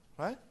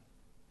 Right?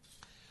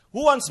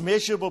 Who wants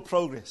measurable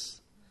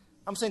progress?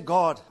 I'm saying,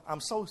 God,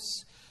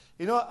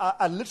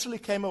 I literally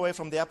came away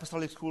from the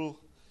apostolic school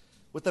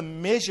with a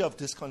measure of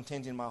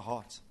discontent in my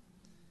heart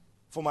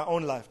for my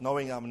own life,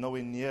 knowing I'm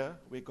nowhere near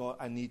where God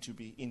I need to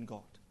be in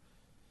God.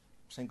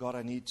 I'm saying, God,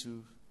 I need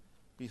to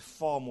be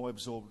far more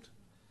absorbed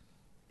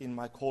in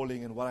my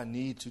calling and what I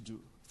need to do,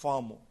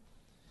 far more.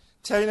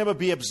 Tell your neighbor,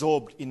 be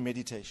absorbed in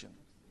meditation.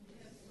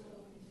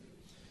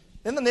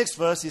 Then the next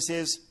verse, he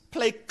says,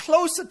 pay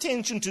close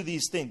attention to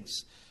these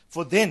things.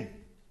 For then,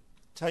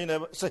 tell your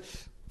neighbor,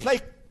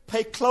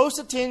 pay close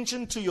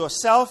attention to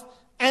yourself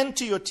and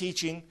to your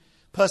teaching.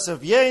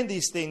 Persevere in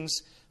these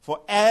things,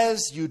 for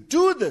as you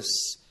do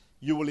this,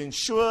 you will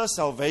ensure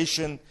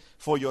salvation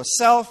for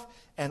yourself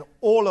and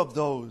all of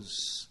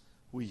those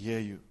who hear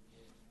you.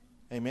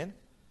 Amen.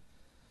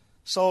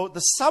 So the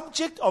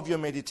subject of your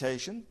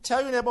meditation,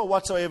 tell your neighbor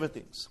whatsoever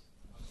things.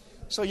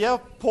 So yeah,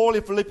 Paul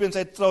in Philippians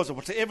 8 throws it.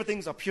 Whatsoever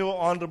things are pure,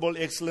 honorable,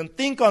 excellent,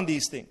 think on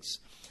these things.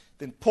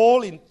 Then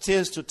Paul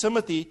says to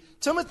Timothy,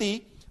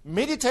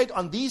 meditate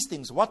on these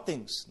things. What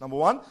things? Number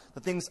one,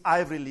 the things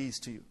I've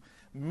released to you.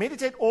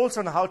 Meditate also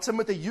on how,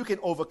 Timothy, you can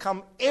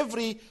overcome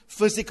every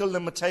physical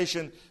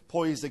limitation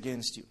poised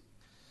against you.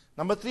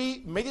 Number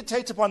three,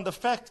 meditate upon the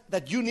fact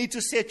that you need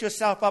to set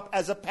yourself up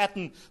as a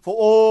pattern for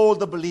all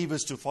the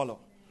believers to follow.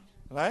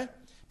 Right?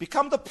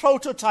 Become the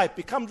prototype.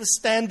 Become the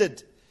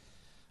standard.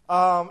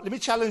 Let me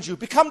challenge you.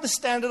 Become the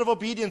standard of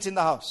obedience in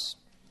the house.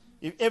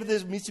 If ever there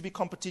needs to be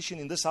competition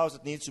in this house,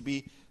 it needs to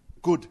be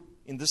good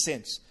in this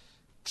sense.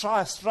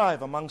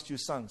 Strive amongst you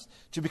sons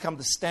to become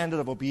the standard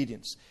of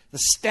obedience, the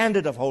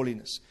standard of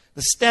holiness,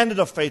 the standard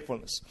of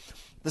faithfulness,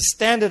 the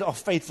standard of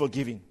faithful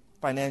giving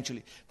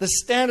financially, the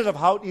standard of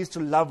how it is to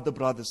love the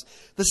brothers,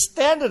 the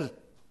standard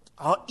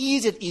how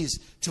easy it is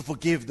to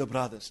forgive the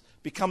brothers.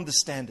 Become the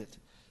standard.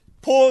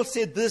 Paul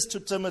said this to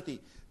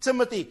Timothy.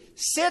 Timothy,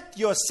 set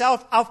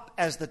yourself up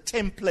as the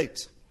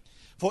template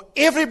for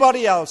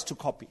everybody else to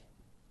copy.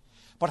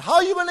 But how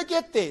are you going to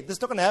get there? This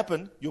is not going to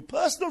happen. Your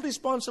personal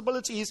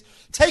responsibility is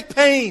take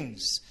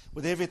pains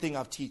with everything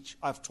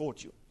I've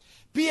taught you.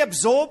 Be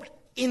absorbed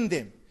in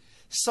them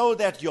so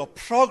that your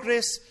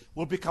progress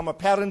will become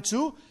apparent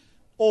to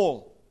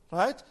all.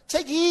 Right?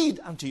 Take heed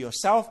unto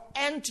yourself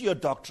and to your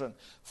doctrine,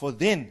 for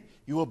then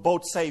you will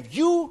both save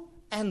you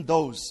and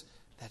those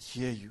that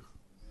hear you.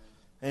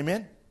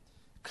 Amen?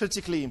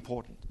 Critically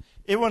important.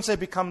 Everyone say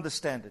become the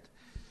standard.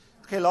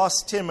 Okay,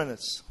 last 10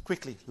 minutes,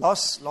 quickly.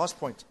 Last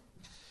point.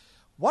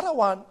 What I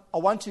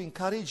want to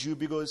encourage you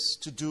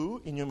to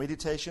do in your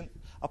meditation,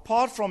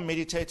 apart from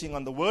meditating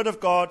on the Word of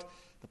God,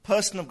 the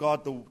person of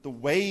God, the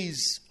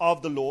ways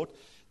of the Lord,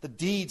 the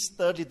deeds,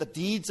 thirdly, the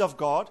deeds of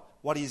God,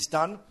 what He's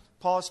done,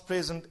 past,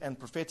 present, and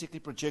prophetically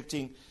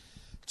projecting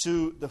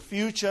to the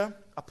future,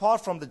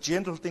 apart from the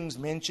general things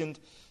mentioned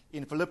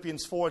in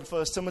Philippians 4 and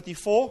 1 Timothy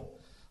 4.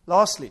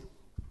 Lastly,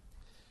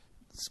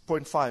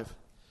 point 5,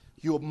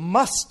 you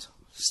must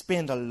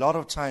spend a lot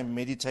of time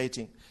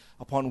meditating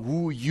upon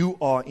who you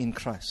are in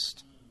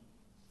Christ,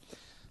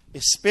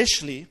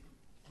 especially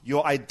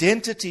your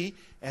identity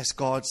as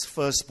God's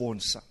firstborn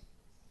son.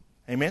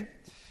 Amen?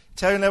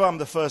 Tell your neighbor, I'm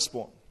the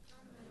firstborn.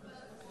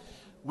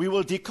 We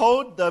will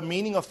decode the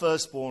meaning of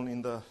firstborn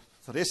in the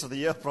rest of the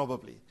year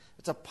probably.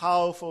 It's a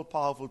powerful,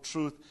 powerful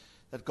truth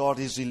that God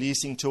is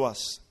releasing to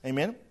us.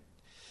 Amen?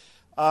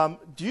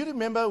 Do you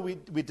remember we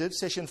did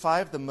session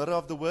 5, the mirror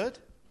of the word?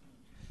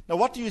 Now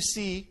what do you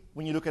see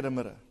when you look at a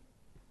mirror?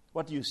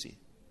 What do you see?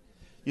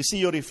 You see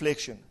your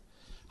reflection.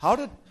 How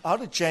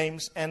did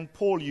James and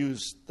Paul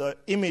use the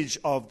image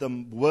of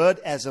the word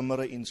as a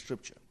mirror in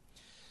Scripture?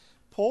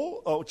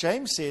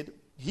 James said,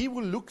 he who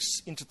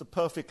looks into the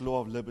perfect law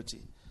of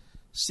liberty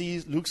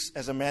looks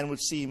as a man would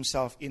see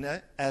himself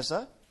as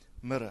a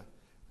mirror.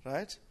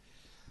 Right?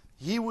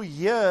 He who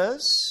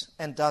hears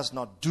and does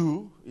not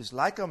do is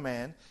like a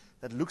man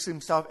that looks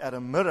himself at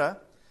a mirror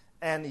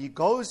and he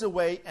goes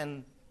away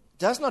and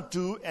does not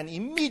do, and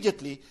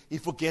immediately he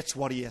forgets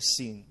what he has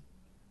seen.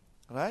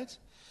 Right?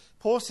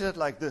 Paul said it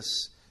like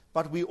this,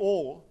 but we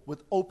all,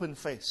 with open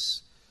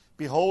face,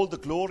 behold the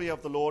glory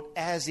of the Lord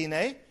as in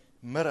a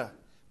mirror.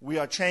 We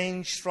are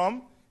changed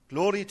from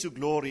glory to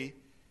glory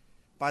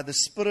by the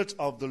Spirit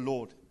of the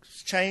Lord.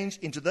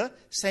 Changed into the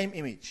same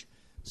image.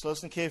 So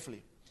listen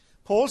carefully.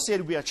 Paul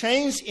said we are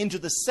changed into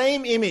the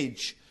same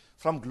image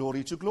from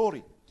glory to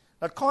glory.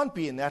 That can't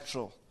be a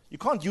natural. You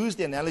can't use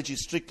the analogy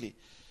strictly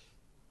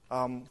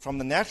from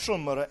the natural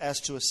mirror as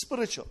to a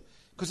spiritual.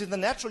 Because in the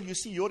natural you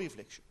see your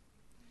reflection.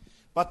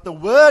 But the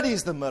Word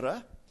is the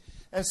mirror.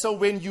 And so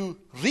when you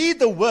read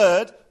the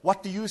Word,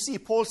 what do you see?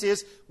 Paul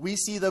says we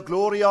see the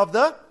glory of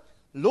the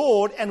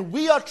Lord and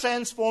we are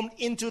transformed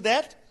into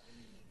that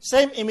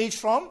same image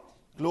from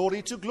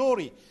glory to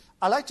glory.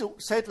 I like to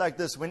say it like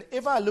this.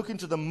 Whenever I look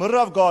into the mirror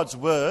of God's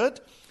Word,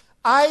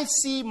 I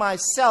see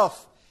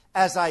myself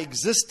as I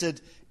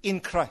existed in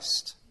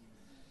Christ.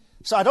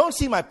 So I don't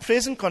see my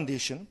present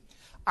condition.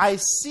 I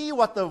see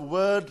what the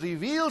Word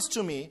reveals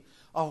to me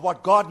of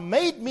what God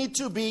made me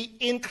to be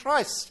in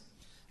Christ.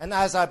 And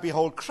as I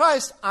behold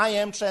Christ, I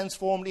am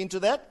transformed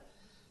into that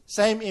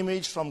same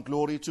image from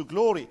glory to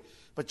glory.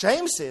 But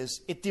James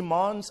says it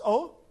demands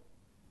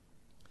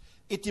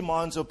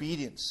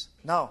obedience.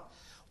 Now,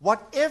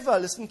 whatever,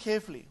 listen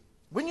carefully,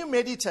 when you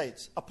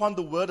meditate upon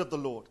the word of the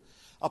Lord,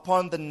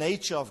 upon the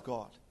nature of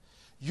God,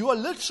 you are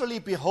literally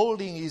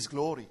beholding His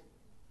glory.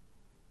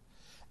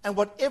 And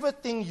whatever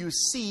thing you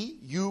see,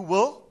 you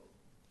will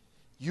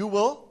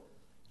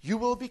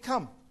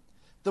become.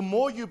 The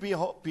more you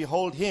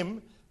behold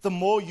Him, the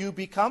more you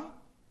become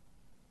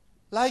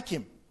like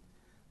Him.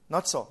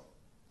 Not so.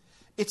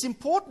 It's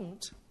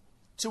important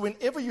to,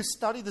 whenever you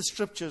study the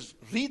Scriptures,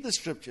 read the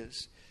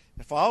Scriptures,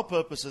 and for our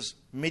purposes,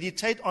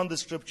 meditate on the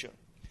Scripture,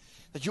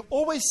 that you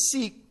always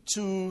seek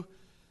to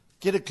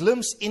get a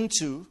glimpse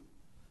into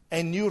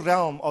a new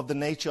realm of the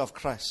nature of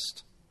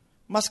Christ.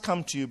 Must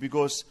come to you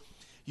because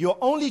you're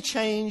only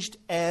changed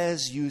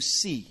as you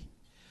see.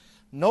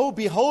 No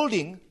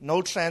beholding,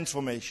 no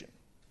transformation.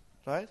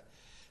 Right?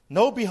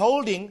 No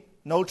beholding,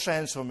 no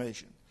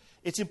transformation.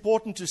 It's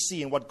important to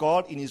see, and what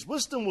God in His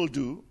wisdom will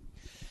do,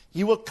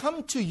 He will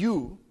come to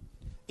you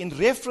in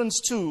reference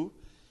to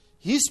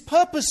His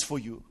purpose for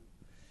you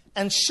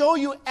and show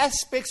you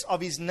aspects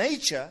of His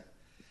nature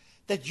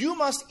that you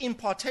must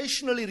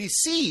impartationally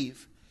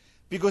receive,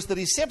 because the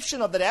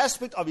reception of that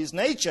aspect of His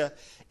nature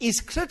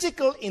is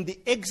critical in the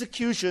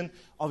execution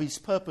of His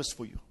purpose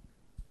for you.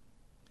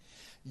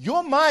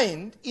 Your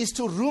mind is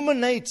to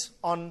ruminate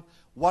on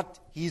what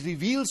He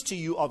reveals to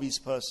you of His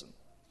person.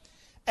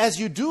 As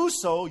you do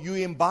so, you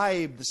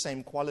imbibe the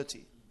same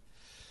quality.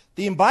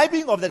 The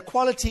imbibing of that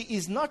quality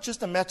is not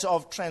just a matter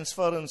of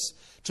transference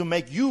to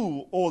make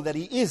you all that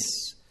He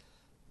is.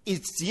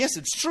 Yes,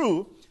 it's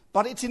true,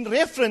 but it's in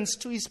reference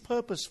to His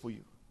purpose for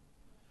you.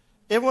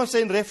 Everyone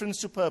say in reference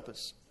to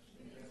purpose.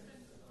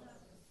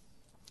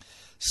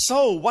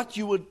 So what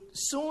you would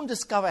soon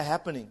discover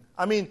happening,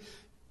 I mean,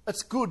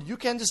 it's good. You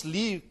can just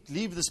leave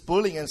this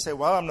building and say,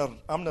 well, I'm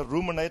going to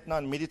ruminate now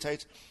and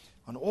meditate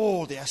on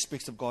all the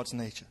aspects of God's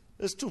nature.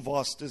 It's too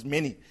vast. There's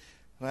many.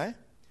 Right?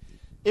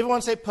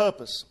 Everyone say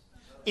purpose.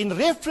 In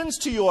reference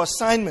to your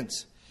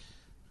assignment,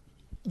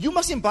 you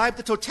must imbibe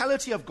the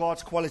totality of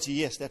God's quality.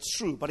 Yes, that's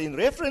true. But in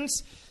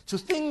reference to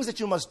things that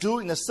you must do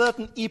in a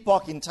certain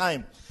epoch in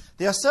time,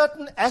 there are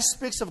certain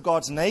aspects of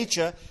God's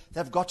nature that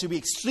have got to be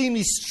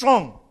extremely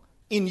strong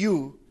in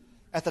you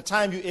at the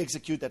time you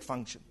execute that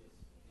function.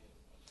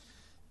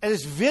 It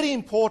is very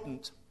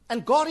important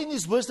And God in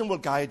His wisdom will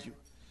guide you.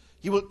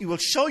 He will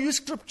show you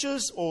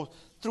scriptures, or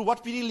through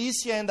what we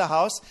release here in the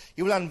house,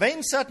 He will unveil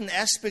certain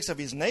aspects of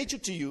His nature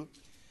to you.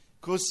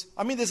 Because,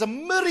 there's a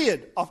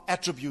myriad of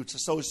attributes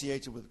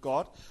associated with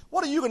God.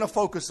 What are you going to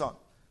focus on?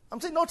 I'm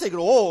saying don't take it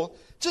all.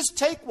 Just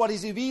take what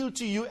is revealed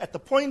to you at the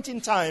point in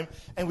time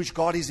in which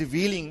God is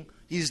revealing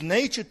His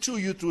nature to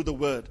you through the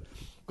Word.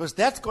 Because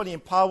that's going to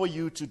empower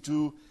you to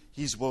do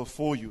His will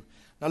for you.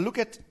 Now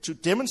to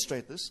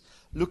demonstrate this,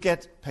 look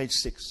at page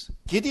 6.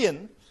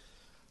 Gideon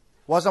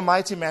was a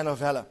mighty man of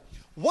valor.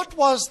 What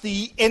was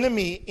the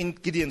enemy in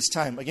Gideon's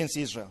time against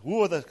Israel? Who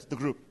were the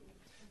group?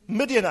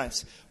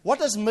 Midianites. What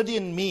does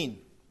Midian mean?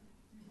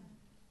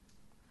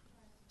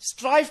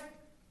 Strife,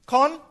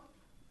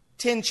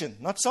 tension.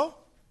 Not so?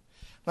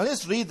 Now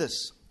let's read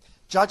this.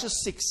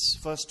 Judges 6,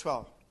 verse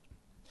 12.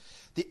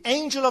 The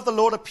angel of the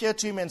Lord appeared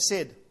to him and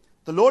said,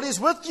 "The Lord is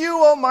with you,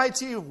 O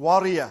mighty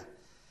warrior."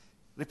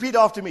 Repeat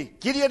after me.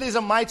 Gideon is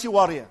a mighty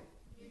warrior.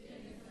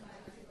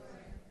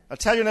 I'll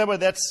tell you neighbor,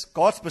 that's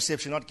God's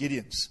perception, not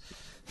Gideon's.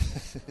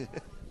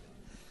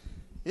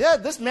 Yeah,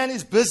 this man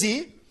is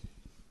busy.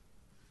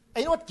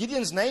 And you know what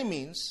Gideon's name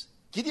means?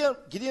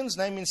 Gideon's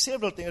name means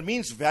several things. It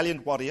means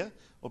valiant warrior,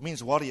 or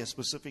means warrior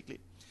specifically.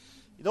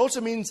 It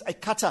also means a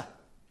cutter.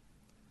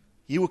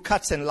 He who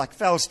cuts and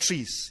fells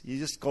trees. He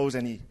just goes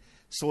and he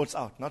sorts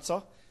out. Not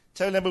so?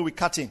 Tell your neighbor we're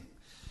cutting.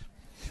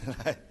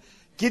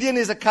 Gideon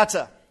is a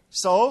cutter.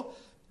 So,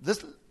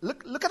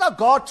 look at how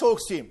God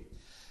talks to him.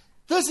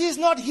 This is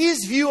not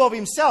his view of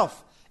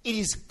himself. It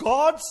is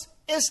God's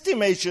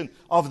estimation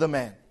of the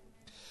man.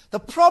 The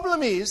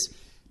problem is,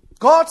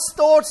 God's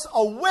thoughts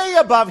are way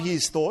above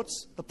his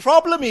thoughts. The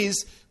problem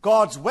is,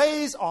 God's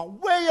ways are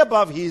way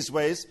above his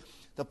ways.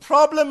 The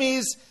problem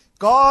is,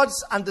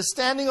 God's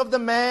understanding of the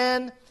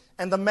man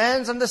and the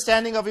man's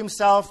understanding of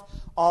himself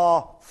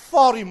are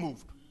far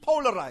removed,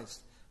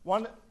 polarized.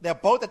 They're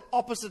both at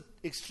opposite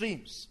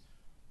extremes.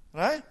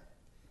 Right?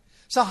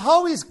 So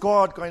how is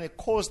God going to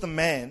cause the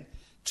man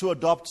to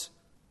adopt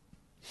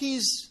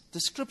his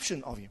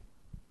description of him?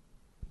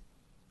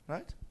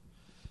 Right?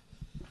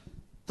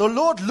 The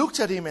Lord looked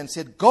at him and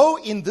said, "Go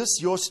in this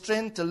your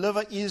strength,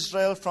 deliver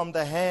Israel from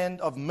the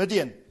hand of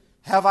Midian.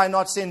 Have I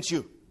not sent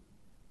you?"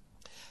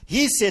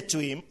 He said to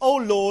him, "O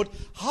Lord,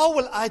 how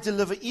will I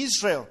deliver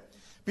Israel?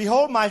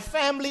 Behold, my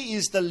family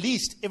is the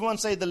least." Everyone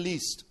say the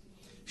least.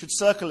 Should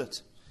circle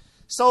it.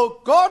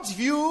 So God's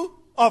view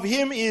of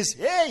him is,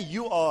 hey,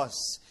 you are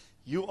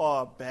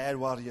a bad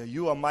warrior.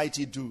 You are a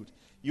mighty dude.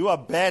 You are a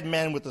bad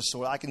man with a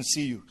sword. I can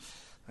see you.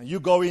 You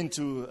go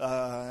into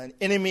an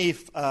enemy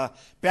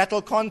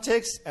battle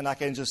context, and I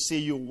can just see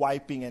you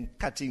wiping and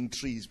cutting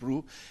trees,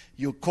 bro.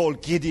 You're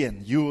called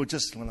Gideon. You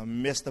just want to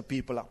mess the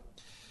people up.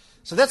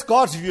 So that's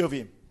God's view of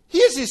him.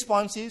 His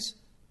response is,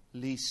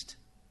 least.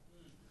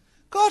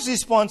 God's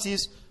response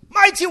is,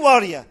 mighty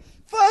warrior.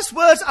 First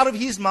words out of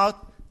his mouth,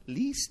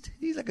 least.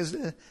 He's like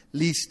a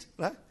least,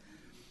 right?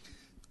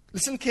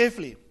 Listen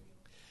carefully.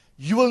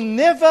 You will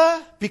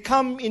never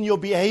become in your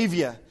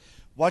behavior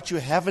what you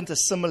haven't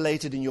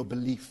assimilated in your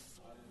belief.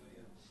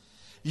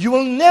 You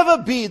will never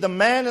be the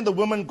man and the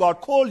woman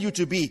God called you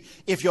to be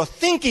if your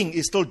thinking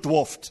is still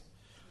dwarfed.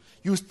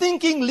 You're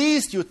thinking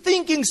least, you're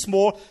thinking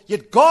small,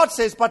 yet God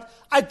says, but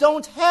I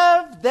don't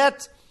have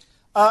that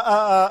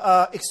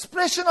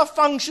expression of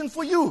function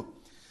for you.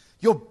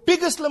 Your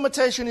biggest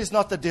limitation is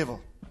not the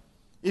devil.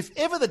 If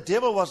ever the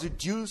devil was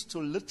reduced to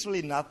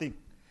literally nothing,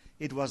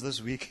 it was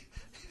this week.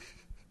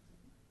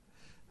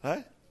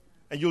 Right?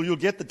 And you'll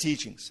get the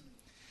teachings.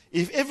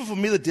 If ever for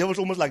me the devil's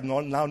almost like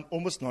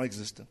almost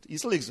non-existent. He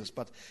still exists,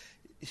 but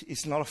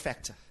it's not a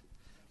factor.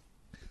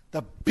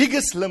 The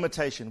biggest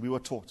limitation we were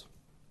taught,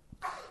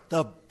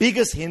 the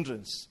biggest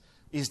hindrance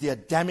is the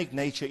Adamic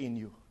nature in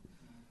you.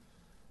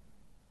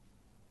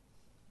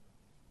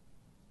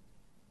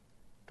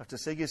 Dr.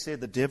 Sege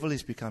said the devil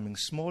is becoming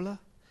smaller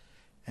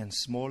and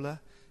smaller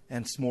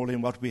and smaller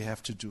in what we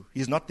have to do.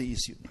 He's not the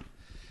issue.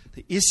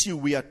 The issue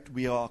we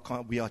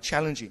are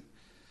challenging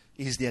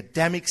is the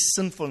Adamic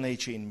sinful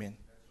nature in men.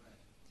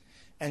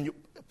 And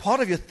part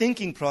of your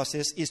thinking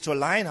process is to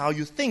align how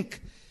you think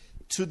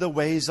to the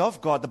ways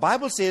of God. The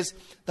Bible says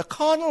the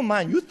carnal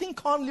mind, you think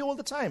carnally all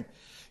the time.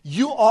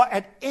 You are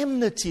at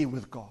enmity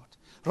with God.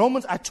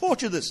 I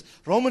taught you this.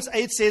 Romans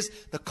 8 says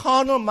the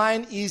carnal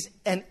mind is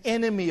an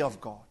enemy of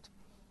God.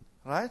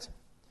 Right?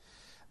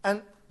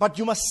 But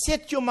you must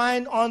set your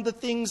mind on the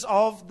things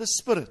of the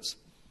Spirit.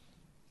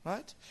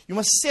 Right? You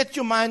must set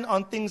your mind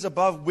on things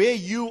above, where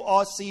you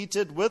are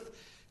seated with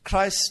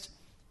Christ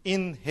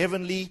in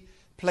heavenly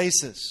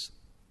places.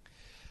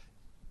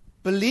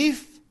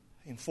 Belief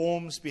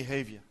informs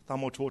behavior.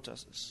 Thamo taught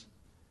us this.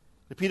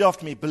 Repeat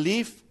after me.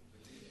 Belief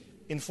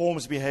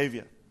informs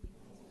behavior.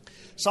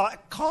 So I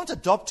can't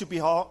adopt to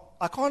be.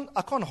 I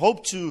can't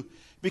hope to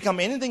become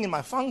anything in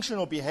my function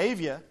or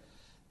behavior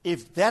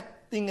if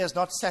that thing has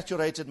not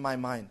saturated my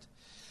mind.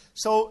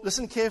 So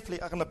listen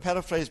carefully. I'm going to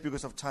paraphrase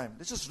because of time.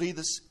 Let's just read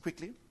this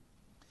quickly.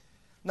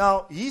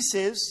 Now, he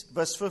says,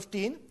 verse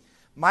 15,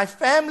 my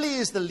family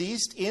is the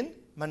least in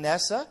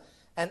Manasseh,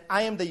 and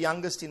I am the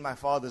youngest in my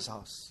father's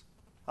house.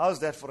 How's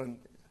that for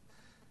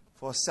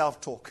a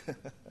self-talk?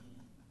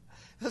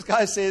 This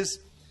guy says,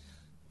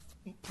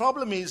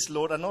 problem is,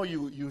 Lord, I know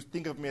you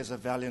think of me as a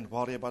valiant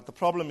warrior, but the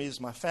problem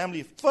is my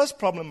family. First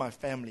problem, my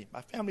family.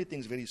 My family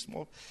thinks very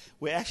small.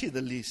 We're actually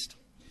the least.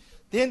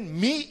 Then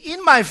me,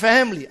 in my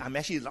family, I'm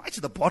actually right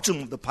at the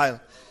bottom of the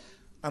pile.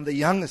 I'm the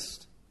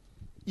youngest.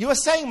 You are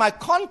saying my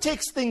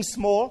context thinks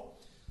small,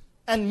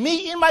 and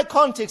me, in my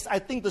context, I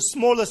think the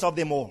smallest of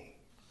them all.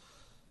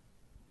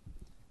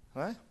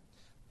 Right?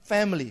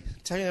 Family.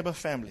 Tell your neighbor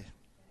family.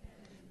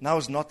 Now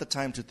is not the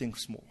time to think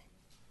small.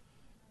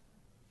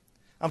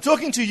 I'm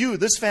talking to you,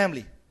 this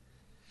family.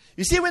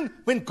 You see,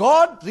 when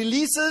God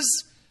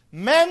releases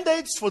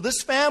mandates for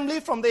this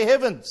family from the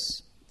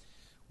heavens,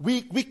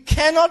 we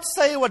cannot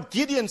say what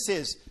Gideon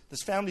says.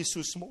 This family is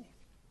too small.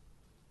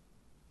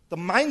 The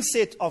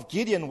mindset of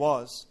Gideon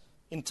was,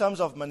 in terms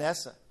of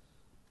Manasseh,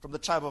 from the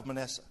tribe of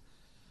Manasseh,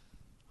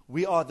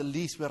 we are the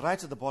least. We're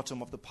right at the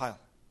bottom of the pile.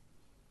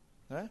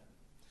 Right?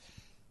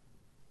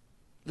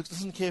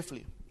 Listen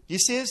carefully. He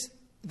says,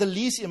 the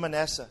least in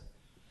Manasseh.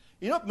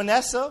 You know,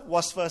 Manasseh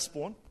was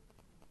firstborn.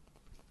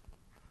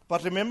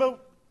 But remember,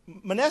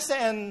 Manasseh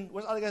and,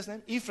 what's the other guy's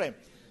name? Ephraim.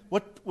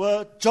 What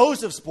were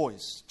Joseph's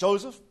boys.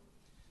 Joseph.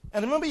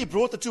 And remember, he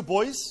brought the two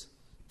boys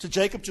to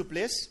Jacob to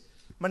bless.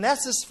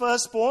 Manasseh's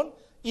firstborn.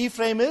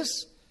 Ephraim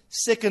is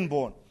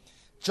secondborn.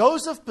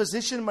 Joseph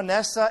positioned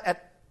Manasseh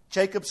at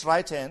Jacob's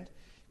right hand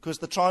because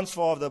the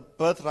transfer of the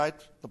birthright,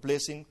 the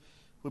blessing,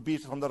 would be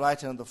from the right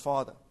hand of the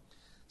father.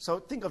 So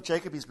think of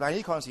Jacob. He's blind.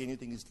 He can't see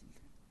anything. He's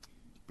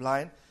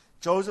blind.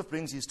 Joseph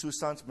brings his two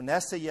sons,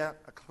 Manasseh here.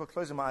 I'm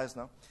closing my eyes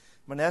now.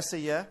 Manasseh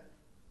here.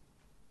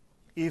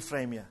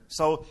 Ephraim here.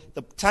 So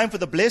the time for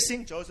the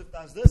blessing, Joseph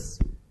does this.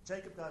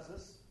 Jacob does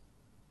this.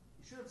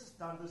 He should have just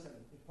done this and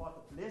impart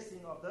the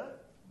blessing of the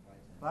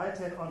right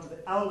hand onto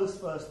the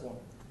eldest firstborn.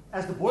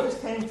 As the boys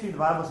came to him, the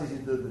Bible says he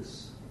did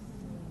this.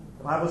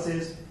 The Bible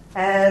says,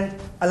 and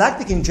I like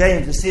the King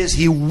James, it says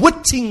he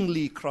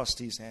wittingly crossed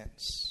his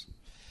hands.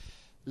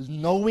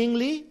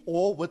 Knowingly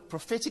or with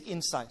prophetic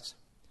insight.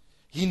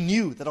 He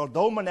knew that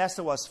although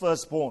Manasseh was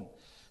firstborn,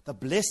 the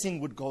blessing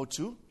would go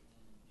to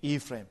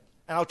Ephraim.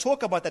 And I'll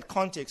talk about that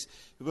context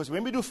because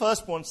when we do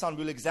firstborn son,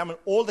 we'll examine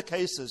all the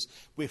cases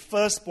where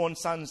firstborn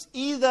sons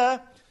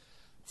either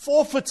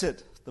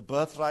forfeited the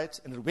birthright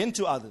and it went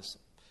to others.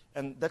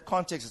 And that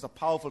context is a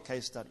powerful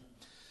case study.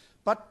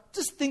 But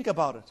just think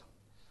about it.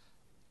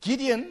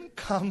 Gideon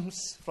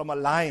comes from a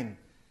line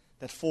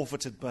that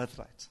forfeited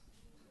birthright.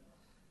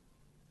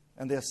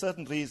 And there are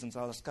certain reasons.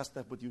 I'll discuss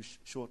that with you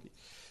shortly.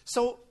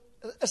 So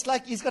it's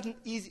like he's got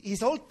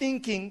his whole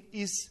thinking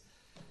is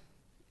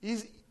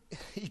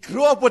he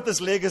grew up with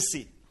this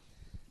legacy.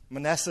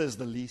 Manasseh is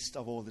the least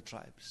of all the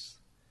tribes.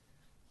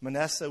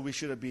 Manasseh, we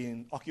should have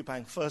been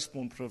occupying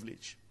firstborn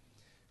privilege.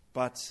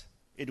 But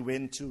it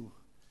went to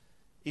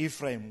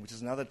Ephraim, which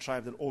is another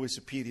tribe that always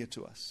superior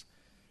to us.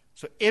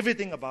 So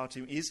everything about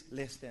him is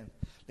less than.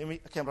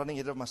 I'm running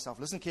ahead of myself.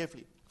 Listen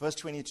carefully. Verse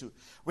 22.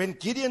 When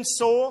Gideon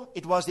saw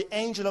it was the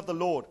angel of the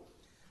Lord,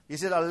 he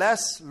said,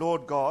 Alas,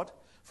 Lord God,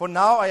 for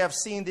now I have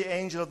seen the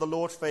angel of the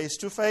Lord face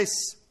to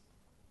face.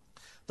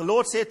 The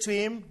Lord said to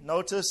him,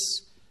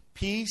 notice,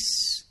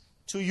 peace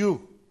to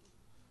you.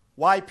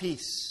 Why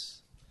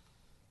peace?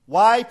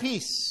 Why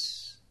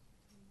peace?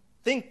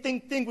 Think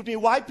with me.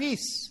 Why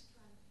peace?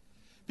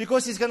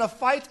 Because he's going to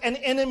fight an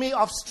enemy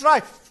of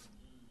strife.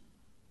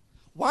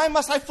 Why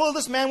must I fill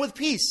this man with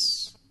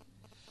peace?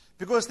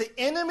 Because the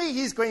enemy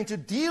he's going to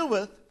deal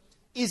with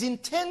is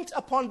intent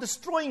upon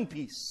destroying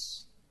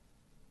peace.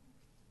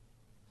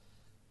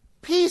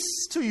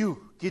 Peace to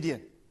you,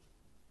 Gideon.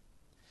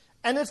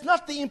 And it's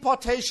not the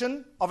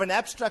impartation of an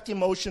abstract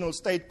emotional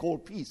state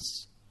called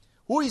peace.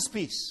 Who is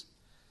peace?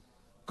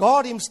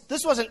 God himself.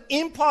 This was an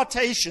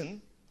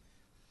impartation.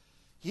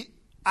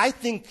 I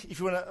think, if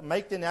you want to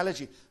make the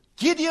analogy,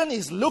 Gideon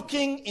is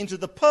looking into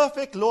the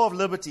perfect law of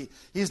liberty.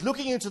 He's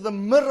looking into the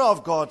mirror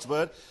of God's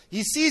word.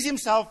 He sees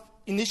himself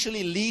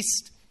initially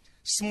least,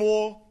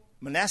 small,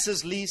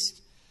 Manasseh's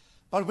least.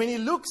 But when he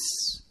looks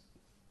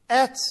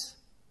at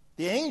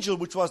the angel,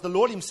 which was the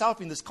Lord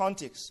himself in this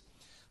context,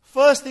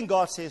 first thing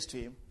God says to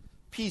him,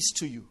 peace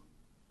to you.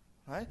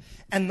 Right?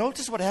 And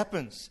notice what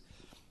happens.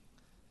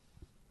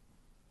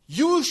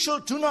 You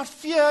do not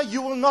fear,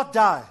 you will not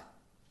die.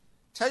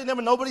 Tell your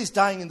neighbor, nobody's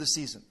dying in this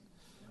season.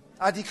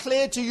 I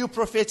declare to you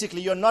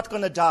prophetically, you're not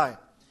going to die.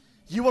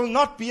 You will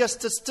not be a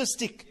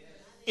statistic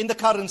in the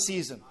current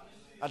season.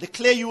 I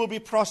declare you will be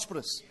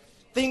prosperous.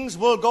 Things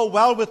will go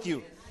well with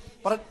you.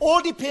 But it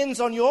all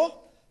depends on your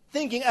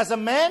thinking. As a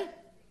man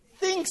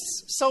thinks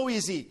so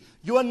easy,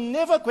 you are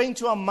never going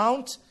to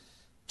amount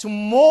to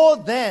more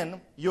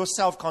than your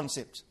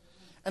self-concept.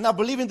 And I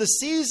believe in the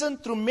season,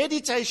 through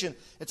meditation,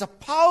 it's a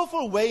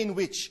powerful way in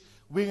which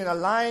we can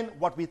align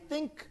what we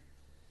think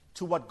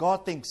to what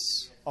God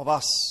thinks of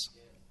us.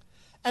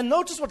 And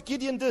notice what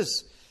Gideon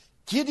does.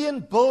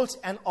 Gideon built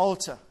an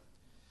altar.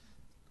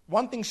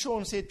 One thing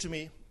Sean said to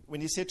me,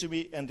 when he said to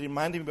me and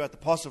reminded me about the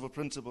Passover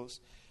principles,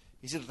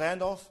 he said,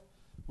 Randolph,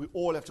 we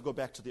all have to go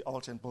back to the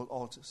altar and build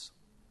altars.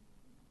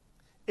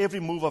 Every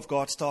move of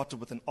God started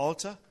with an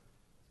altar,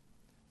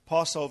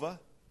 Passover,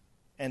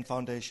 and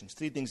foundations.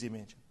 3 things he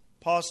mentioned.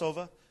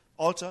 Passover,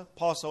 altar,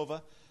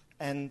 Passover,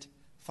 and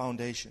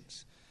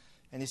foundations.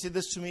 And he said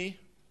this to me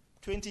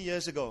 20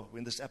 years ago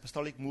when this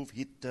apostolic move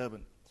hit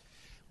Durban.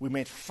 We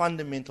made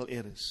fundamental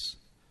errors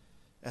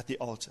at the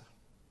altar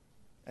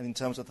and in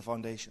terms of the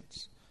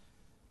foundations.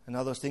 And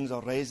now those things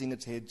are raising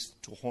its heads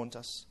to haunt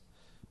us.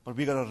 But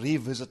we've got to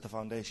revisit the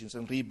foundations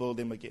and rebuild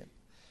them again.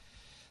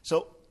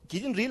 So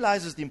Gideon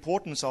realizes the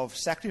importance of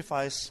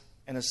sacrifice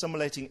and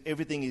assimilating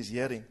everything he's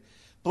hearing.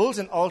 Builds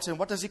an altar, and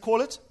what does he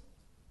call it?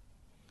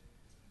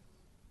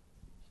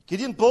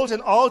 Gideon built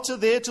an altar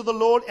there to the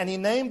Lord, and he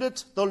named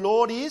it, "The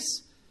Lord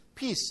is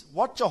Peace."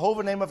 What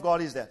Jehovah name of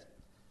God is that?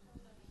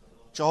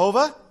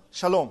 Jehovah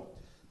Shalom.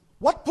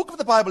 What book of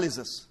the Bible is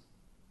this?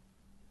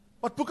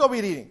 What book are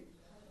we reading?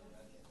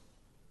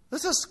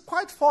 This is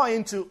quite far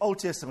into Old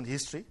Testament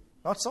history.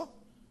 Not so?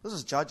 This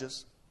is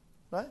Judges.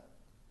 Right?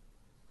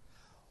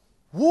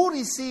 Who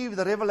received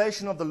the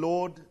revelation of the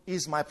Lord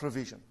is my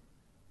provision?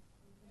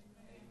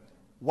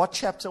 What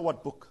chapter,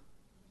 what book?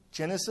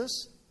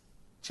 Genesis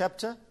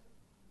chapter?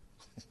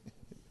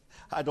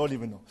 I don't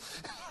even know.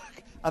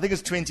 I think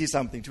it's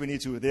 20-something,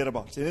 22,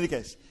 thereabouts. In any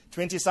case,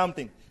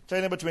 20-something. Try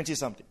number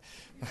 20-something.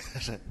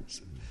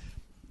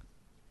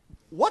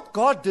 What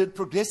God did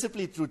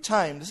progressively through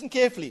time, listen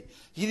carefully,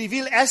 he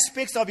revealed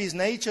aspects of his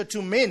nature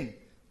to men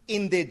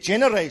in their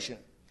generation.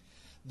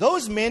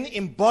 Those men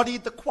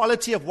embodied the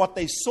quality of what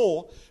they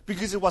saw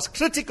because it was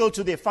critical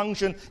to their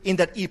function in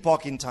that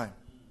epoch in time.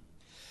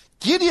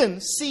 Gideon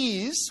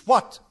sees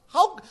what?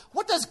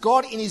 What does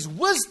God in his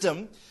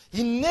wisdom,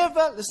 he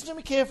never, listen to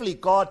me carefully,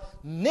 God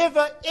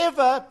never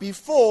ever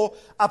before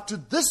up to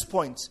this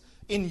point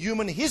in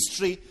human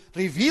history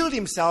revealed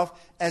himself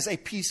as a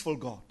peaceful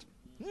God.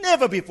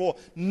 Never before.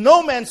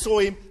 No man saw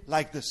him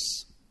like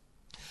this.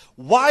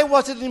 Why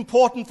was it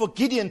important for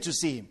Gideon to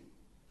see him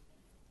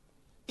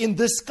in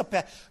this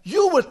capacity?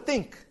 You would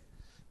think,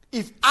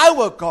 if I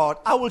were God,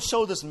 I would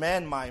show this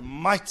man my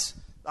might.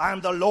 I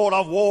am the Lord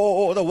of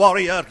war, the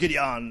warrior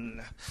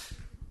Gideon.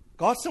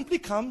 God simply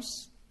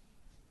comes,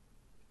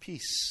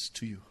 peace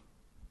to you.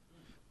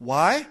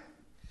 Why?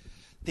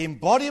 The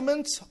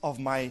embodiment of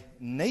my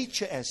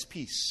nature as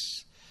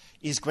peace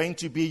is going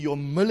to be your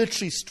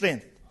military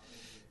strength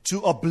to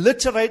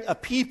obliterate a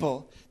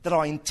people that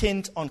are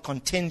intent on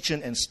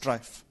contention and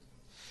strife.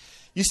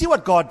 You see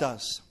what God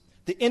does?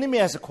 The enemy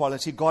has a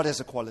quality, God has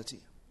a quality.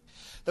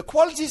 The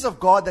qualities of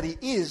God that he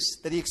is,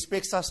 that he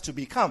expects us to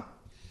become,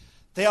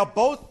 they are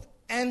both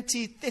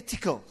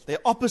antithetical, they're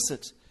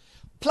opposite.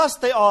 Plus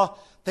they are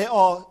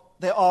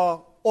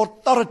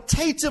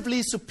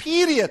authoritatively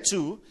superior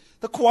to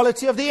the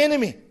quality of the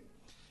enemy.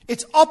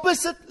 It's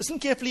opposite, listen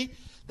carefully,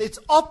 it's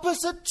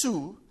opposite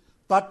to,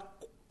 but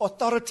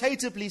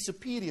authoritatively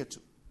superior to.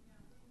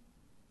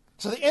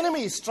 So the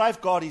enemy is strife,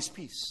 God is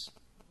peace.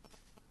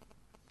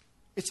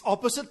 It's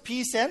opposite,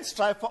 peace and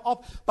strife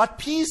for but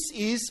peace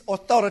is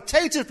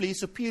authoritatively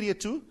superior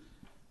to.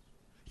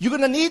 You're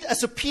going to need a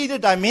superior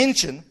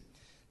dimension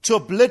to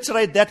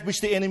obliterate that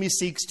which the enemy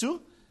seeks to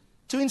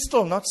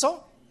install, not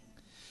so?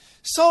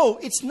 So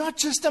it's not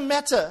just a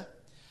matter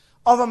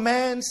of a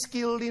man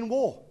skilled in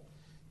war.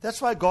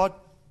 That's why God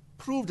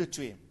proved it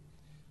to him.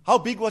 How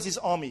big was his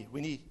army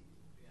when he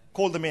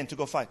called the men to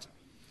go fight?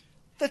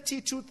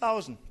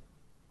 32,000.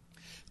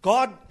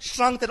 God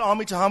shrunk that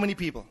army to how many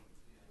people?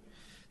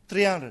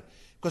 300.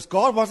 Because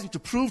God wanted to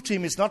prove to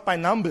him it's not by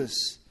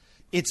numbers,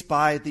 it's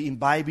by the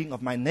imbibing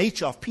of my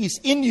nature of peace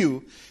in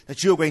you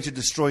that you're going to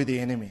destroy the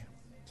enemy.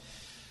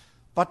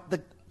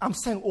 But I'm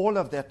saying all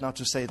of that now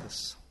to say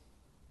this.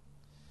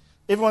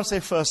 Everyone say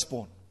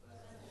firstborn.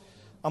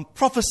 I'm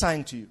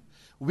prophesying to you.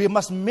 We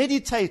must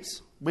meditate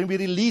when we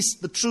release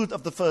the truth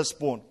of the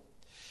firstborn.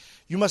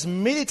 You must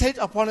meditate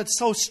upon it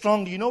so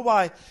strongly. You know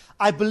why?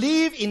 I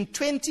believe in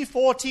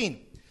 2014,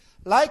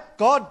 like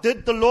God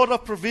did the Lord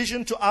of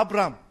provision to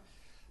Abraham,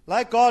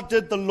 like God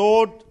did the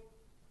Lord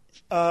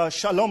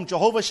Shalom,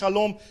 Jehovah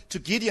Shalom to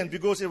Gideon,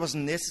 because it was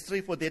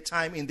necessary for their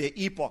time in their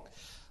epoch.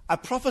 I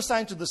prophesy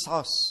into this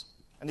house,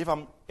 and if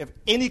I have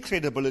any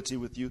credibility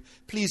with you,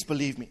 please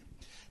believe me,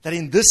 that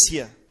in this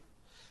year,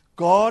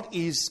 God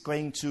is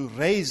going to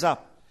raise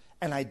up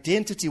an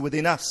identity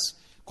within us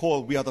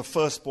called we are the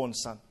firstborn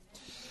son.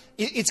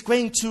 It's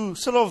going to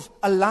sort of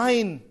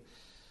align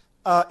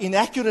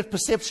inaccurate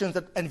perceptions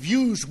and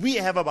views we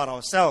have about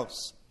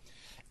ourselves.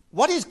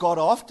 What is God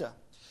after?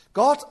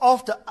 God's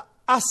after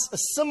us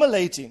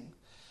assimilating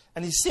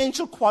an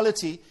essential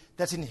quality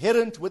that's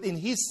inherent within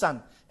his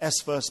son as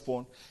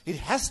firstborn. It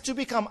has to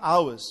become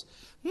ours,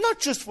 not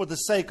just for the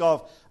sake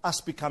of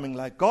us becoming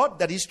like God,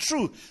 that is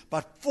true,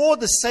 but for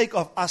the sake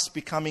of us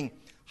becoming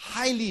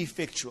highly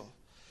effectual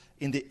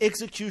in the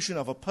execution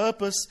of a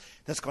purpose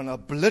that's going to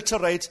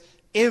obliterate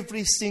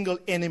every single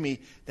enemy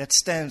that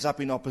stands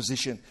up in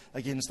opposition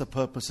against the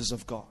purposes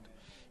of God.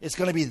 It's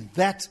going to be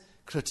that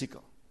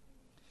critical.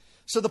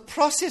 So the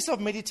process of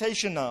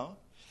meditation now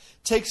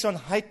takes on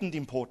heightened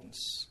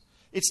importance.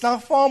 It's now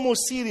far more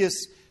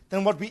serious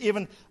than what we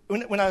even...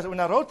 When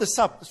I wrote this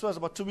up, this was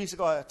about 2 weeks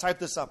ago, I typed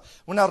this up.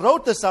 When I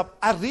wrote this up,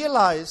 I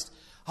realized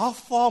how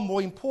far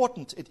more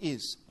important it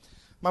is.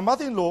 My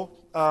mother-in-law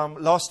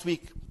last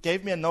week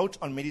gave me a note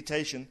on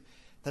meditation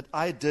that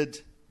I did,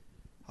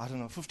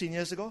 15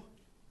 years ago.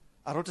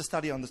 I wrote a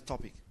study on this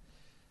topic.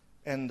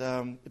 And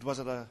it was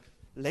at a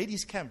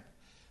ladies' camp.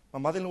 My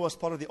mother-in-law was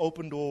part of the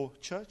Open Door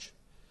Church.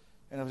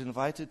 And I was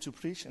invited to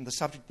preach. And the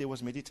subject there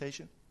was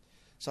meditation.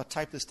 So I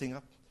typed this thing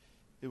up.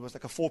 It was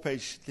like a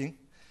 4-page thing.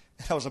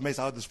 And I was amazed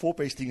how this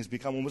 4-page thing has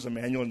become almost a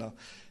manual now.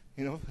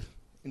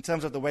 In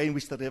terms of the way in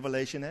which the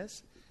revelation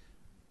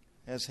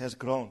has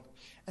grown.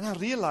 And I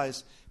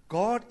realized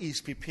God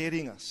is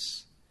preparing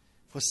us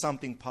for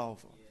something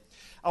powerful.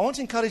 I want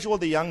to encourage all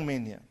the young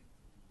men here.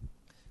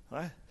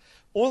 Right?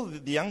 All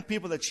the young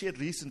people that shared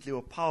recently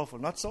were powerful.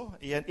 Not so?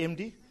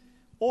 MD?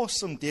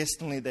 Awesome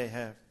destiny they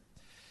have.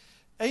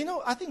 And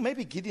I think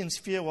maybe Gideon's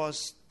fear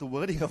was the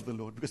wording of the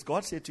Lord. Because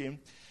God said to him,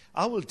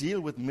 I will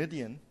deal with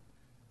Midian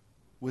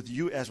with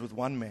you as with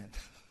one man.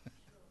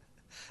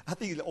 I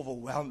think he's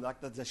overwhelmed. Like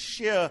the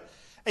sheer...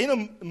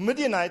 And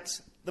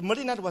the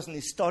Midianite was an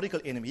historical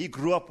enemy. He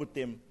grew up with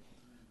them.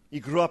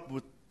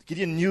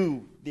 Gideon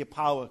knew their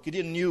power.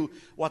 Gideon knew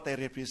what they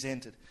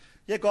represented.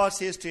 Here God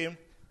says to him,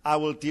 I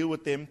will deal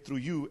with them through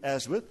you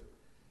as with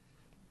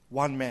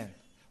one man.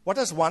 What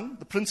is one?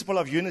 The principle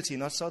of unity,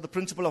 not so. The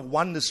principle of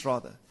oneness,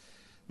 rather.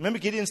 Remember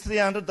Gideon's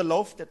 300, the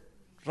loaf that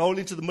rolled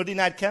into the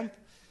Midianite camp?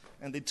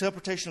 And the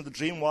interpretation of the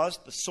dream was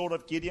the sword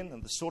of Gideon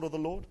and the sword of the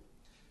Lord.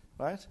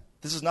 Right?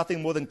 This is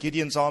nothing more than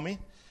Gideon's army.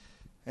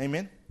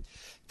 Amen?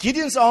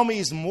 Gideon's army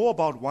is more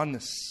about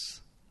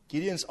oneness.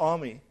 Gideon's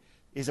army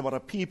is about a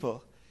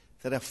people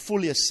that have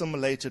fully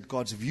assimilated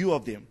God's view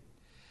of them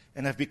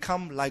and have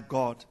become like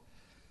God.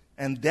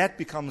 And that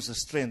becomes the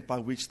strength by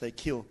which they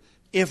kill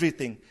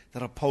everything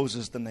that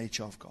opposes the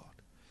nature of God.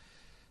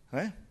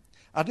 Right?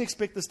 I didn't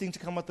expect this thing to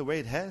come out the way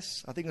it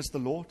has. I think it's the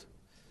Lord.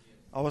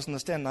 I was going to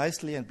stand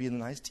nicely and be a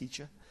nice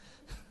teacher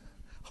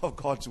of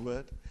God's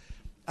word.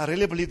 I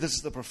really believe this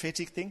is the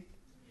prophetic thing.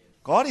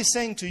 God is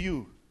saying to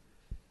you,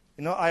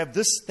 I have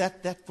this,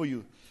 that for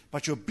you.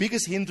 But your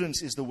biggest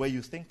hindrance is the way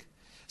you think.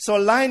 So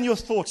align your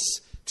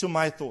thoughts to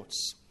my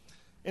thoughts.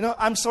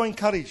 I'm so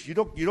encouraged. You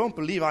don't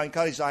believe how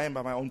encouraged I am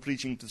by my own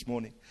preaching this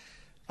morning.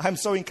 I'm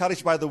so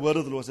encouraged by the word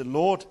of the Lord. I said,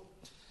 Lord,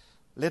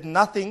 let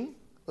nothing,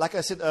 like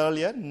I said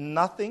earlier,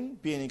 nothing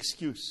be an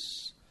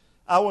excuse.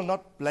 I will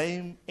not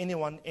blame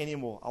anyone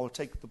anymore. I will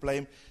take the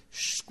blame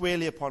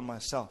squarely upon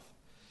myself.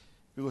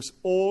 Because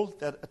all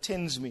that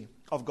attends me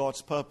of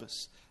God's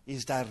purpose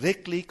is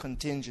directly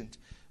contingent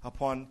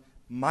upon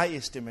my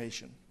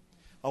estimation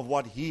of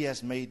what He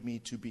has made me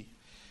to be.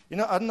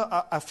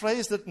 I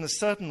phrased it in a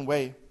certain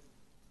way.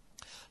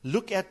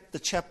 Look at the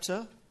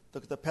chapter,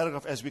 the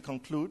paragraph as we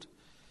conclude,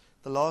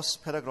 the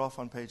last paragraph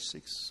on page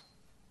 6.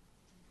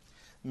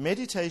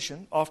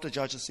 Meditation, after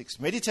Judges 6.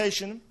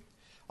 Meditation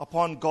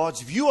upon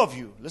God's view of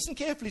you. Listen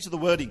carefully to the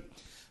wording.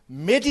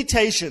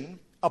 Meditation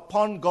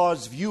upon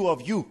God's view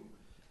of you.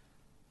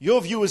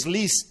 Your view is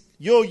least.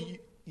 Your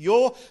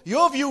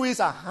view is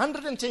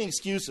 110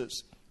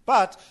 excuses.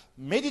 But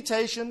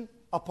meditation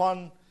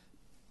upon,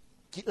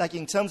 like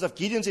in terms of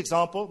Gideon's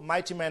example,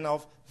 mighty man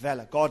of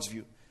valor, God's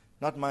view,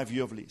 not my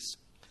view of least.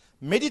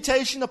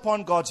 Meditation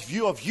upon God's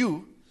view of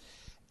you,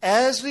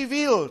 as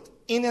revealed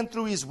in and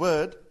through His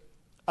word,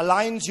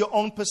 aligns your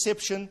own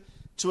perception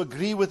to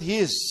agree with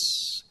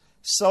His,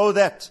 so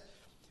that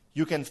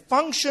you can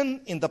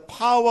function in the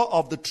power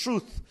of the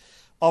truth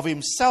of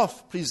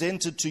Himself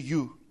presented to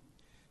you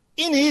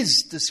in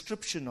His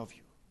description of you.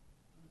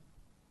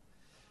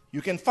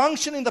 You can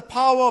function in the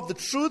power of the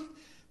truth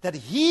that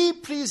He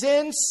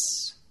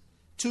presents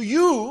to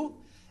you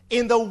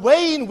in the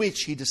way in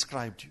which He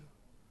described you.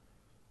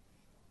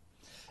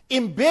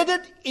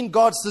 Embedded in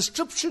God's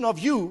description of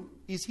you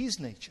is His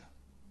nature.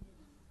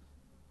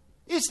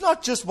 It's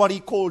not just what He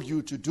called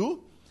you to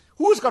do.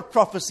 Who's got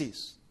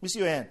prophecies? Let me see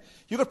your hand.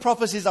 You got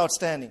prophecies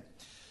outstanding.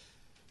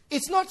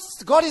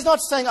 God is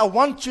not saying, I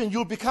want you and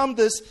you'll become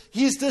this.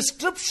 His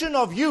description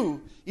of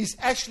you is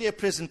actually a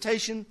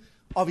presentation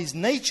of His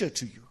nature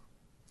to you,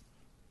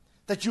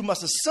 that you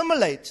must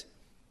assimilate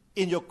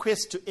in your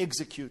quest to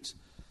execute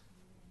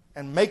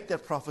and make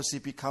that prophecy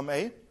become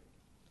a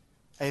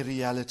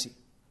reality.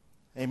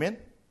 Amen?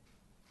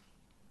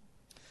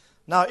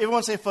 Now,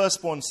 everyone say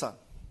firstborn son.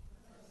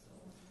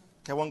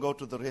 Okay, I won't go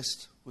to the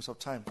rest. We have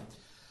time.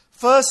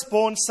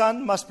 Firstborn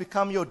son must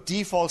become your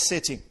default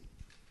setting.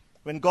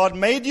 When God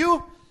made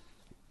you,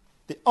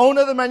 the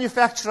owner, the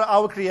manufacturer,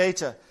 our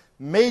creator,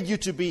 made you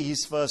to be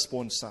His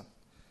firstborn son.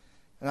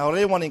 And I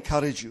really want to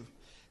encourage you.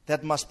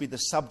 That must be the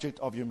subject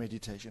of your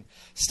meditation.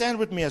 Stand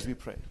with me as we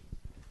pray.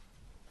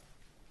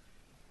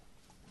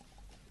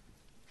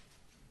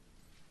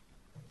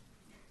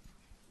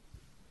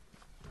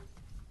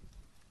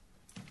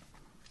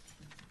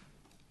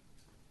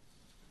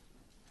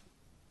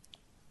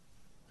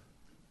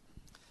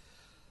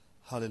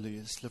 Hallelujah.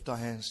 Let's lift our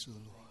hands to the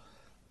Lord.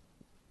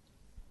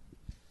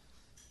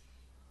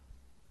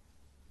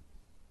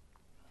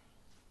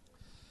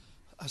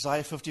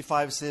 Isaiah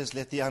 55 says,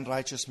 let the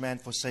unrighteous man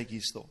forsake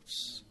his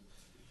thoughts.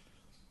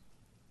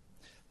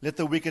 Let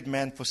the wicked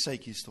man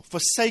forsake his thoughts.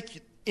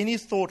 Forsake any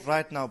thought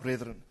right now,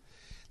 brethren,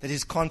 that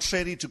is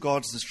contrary to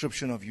God's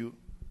description of you.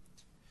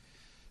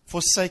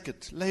 Forsake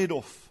it. Lay it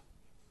off.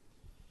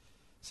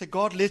 Say,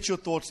 God, let your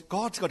thoughts.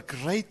 God's got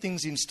great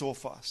things in store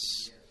for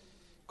us.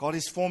 God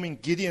is forming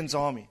Gideon's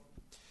army.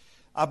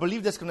 I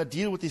believe that's going to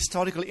deal with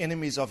historical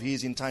enemies of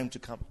his in time to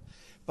come.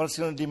 But it's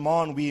going to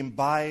demand we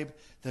imbibe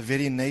the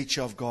very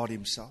nature of God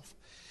himself.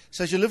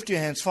 So as you lift your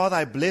hands, Father,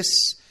 I bless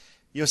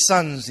your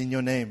sons in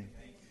your name.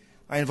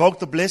 I invoke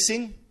the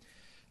blessing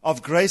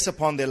of grace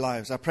upon their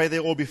lives. I pray they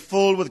all be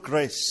filled with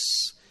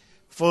grace,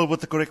 filled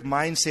with the correct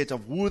mindset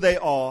of who they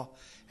are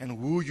and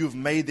who you've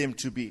made them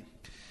to be.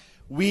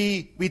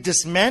 We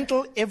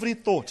dismantle every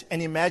thought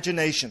and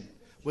imagination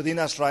within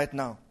us right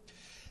now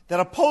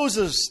that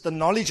opposes the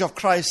knowledge of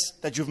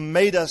Christ that you've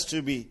made us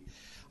to be.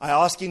 I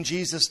ask in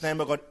Jesus'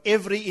 name, oh God,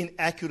 every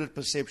inaccurate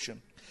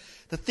perception,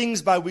 the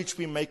things by which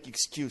we make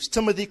excuse.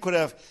 Timothy could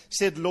have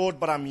said, Lord,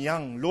 but I'm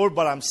young. Lord,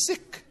 but I'm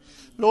sick.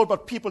 Lord,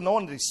 but people, no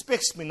one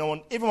respects me.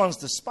 Everyone's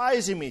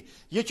despising me.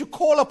 Yet you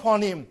call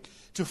upon him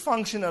to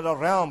function in a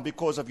realm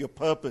because of your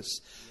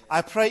purpose.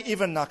 I pray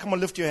even now, come on,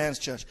 lift your hands,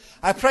 church.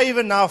 I pray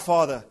even now,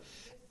 Father,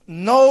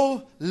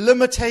 no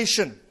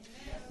limitation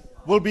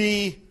will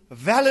be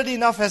valid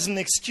enough as an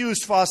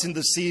excuse for us in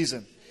this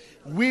season.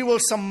 We will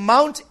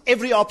surmount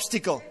every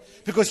obstacle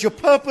because your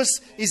purpose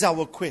is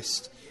our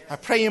quest. I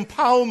pray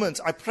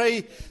empowerment. I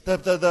pray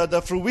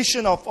the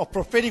fruition of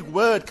prophetic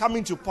word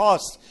coming to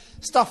pass.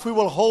 Stuff we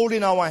will hold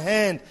in our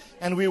hand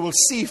and we will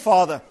see,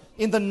 Father,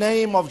 in the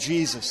name of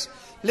Jesus.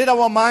 Let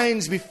our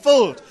minds be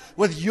filled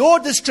with your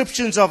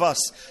descriptions of us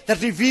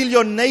that reveal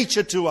your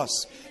nature to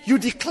us. You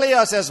declare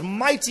us as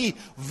mighty,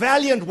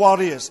 valiant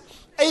warriors,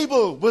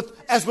 able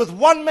as with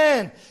one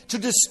man to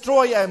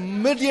destroy a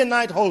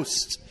Midianite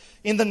host.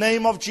 In the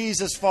name of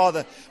Jesus,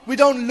 Father, we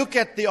don't look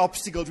at the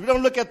obstacles. We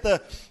don't look at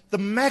the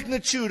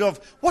magnitude of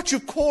what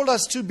you've called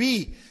us to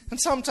be. And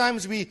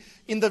sometimes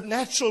in the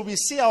natural, we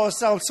see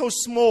ourselves so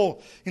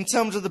small in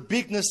terms of the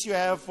bigness you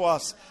have for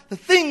us. The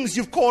things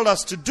you've called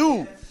us to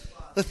do.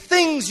 The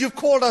things you've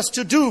called us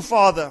to do,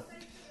 Father.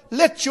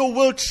 Let your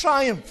will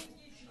triumph.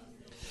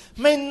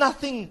 May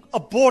nothing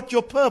abort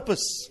your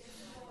purpose.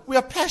 We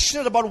are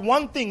passionate about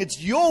one thing.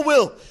 It's your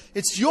will.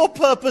 It's your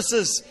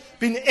purposes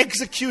being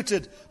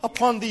executed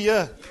upon the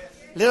earth.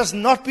 Let us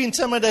not be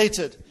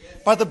intimidated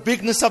by the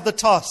bigness of the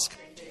task.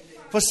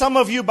 For some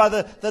of you, by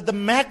the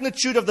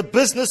magnitude of the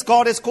business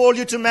God has called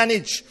you to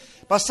manage.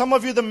 By some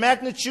of you, the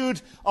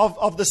magnitude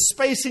of the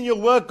space in your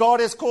work God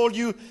has called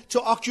you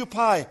to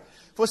occupy.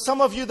 For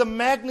some of you, the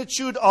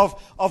magnitude of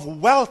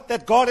wealth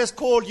that God has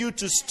called you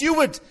to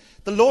steward.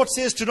 The Lord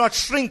says, do not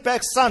shrink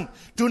back, son.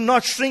 Do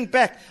not shrink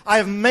back. I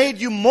have made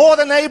you more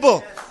than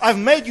able. I've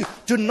made you.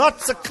 Do not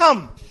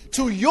succumb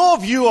to your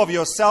view of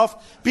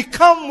yourself.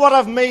 Become what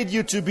I've made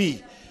you to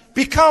be.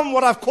 Become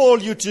what I've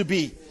called you to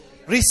be.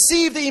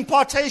 Receive the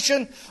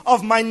impartation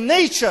of my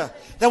nature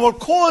that will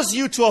cause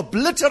you to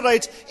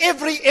obliterate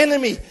every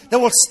enemy that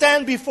will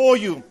stand before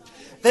you.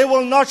 They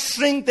will not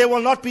shrink. They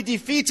will not be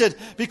defeated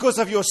because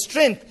of your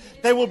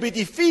strength. They will be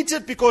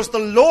defeated because the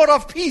Lord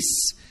of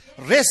peace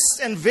rests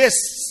and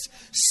vests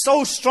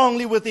so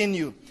strongly within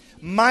you.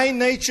 My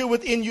nature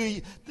within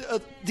you,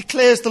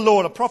 declares the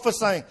Lord. I'm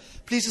prophesying.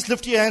 Please just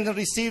lift your hand and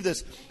receive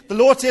this. The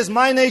Lord says,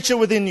 my nature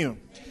within you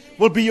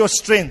will be your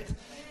strength.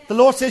 The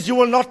Lord says you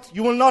will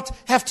not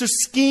have to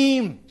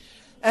scheme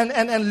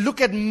and look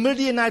at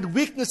Midianite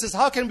weaknesses.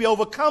 How can we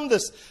overcome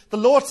this? The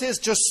Lord says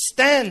just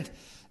stand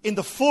in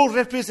the full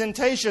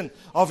representation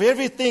of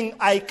everything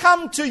I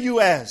come to you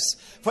as.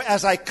 For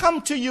as I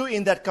come to you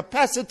in that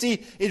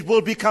capacity, it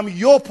will become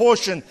your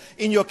portion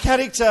in your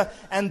character,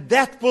 and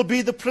that will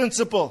be the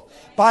principle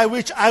by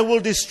which I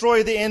will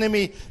destroy the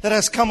enemy that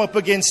has come up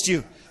against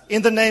you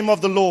in the name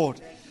of the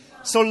Lord.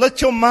 So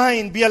let your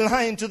mind be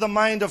aligned to the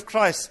mind of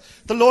Christ.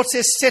 The Lord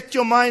says, set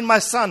your mind, my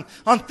son,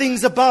 on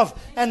things above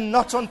and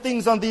not on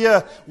things on the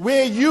earth,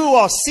 where you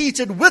are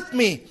seated with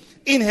me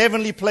in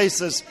heavenly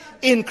places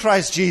in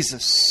Christ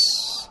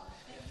Jesus.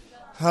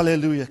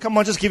 Hallelujah. Come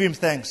on, just give him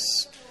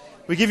thanks.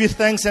 We give you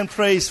thanks and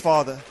praise,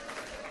 Father.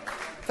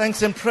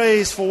 Thanks and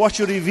praise for what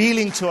you're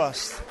revealing to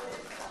us.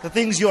 The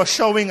things you are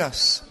showing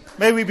us.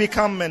 May we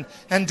become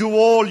and do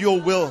all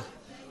your will.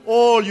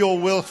 All your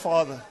will,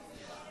 Father.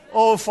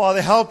 Oh,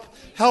 Father, help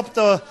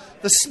the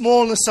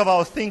smallness of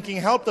our thinking.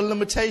 Help the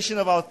limitation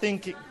of our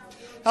thinking.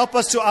 Help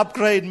us to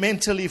upgrade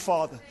mentally,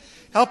 Father.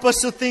 Help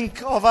us to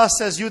think of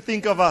us as you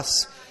think of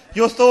us.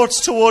 Your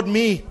thoughts toward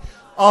me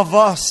are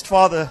vast,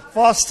 Father.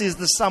 Vast is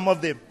the sum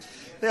of them.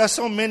 There are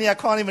so many, I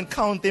can't even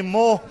count them.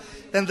 More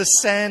than the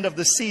sand of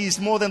the seas,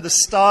 more than the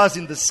stars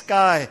in the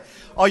sky,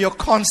 are your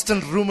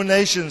constant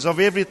ruminations of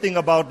everything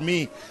about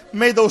me.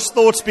 May those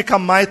thoughts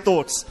become my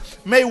thoughts.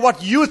 May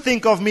what you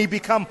think of me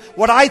become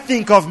what I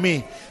think of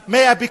me.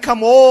 May I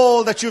become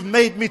all that you've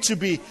made me to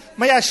be.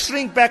 May I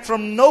shrink back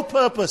from no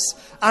purpose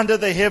under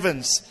the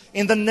heavens.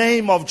 In the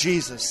name of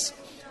Jesus,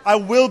 I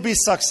will be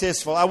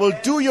successful. I will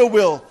do your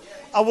will.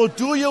 I will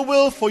do your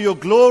will for your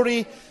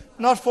glory,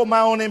 not for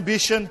my own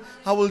ambition.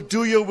 I will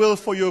do your will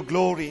for your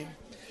glory.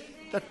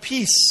 That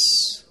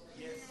peace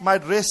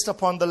might rest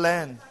upon the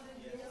land.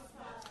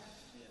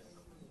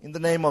 In the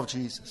name of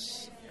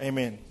Jesus.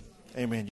 Amen. Amen.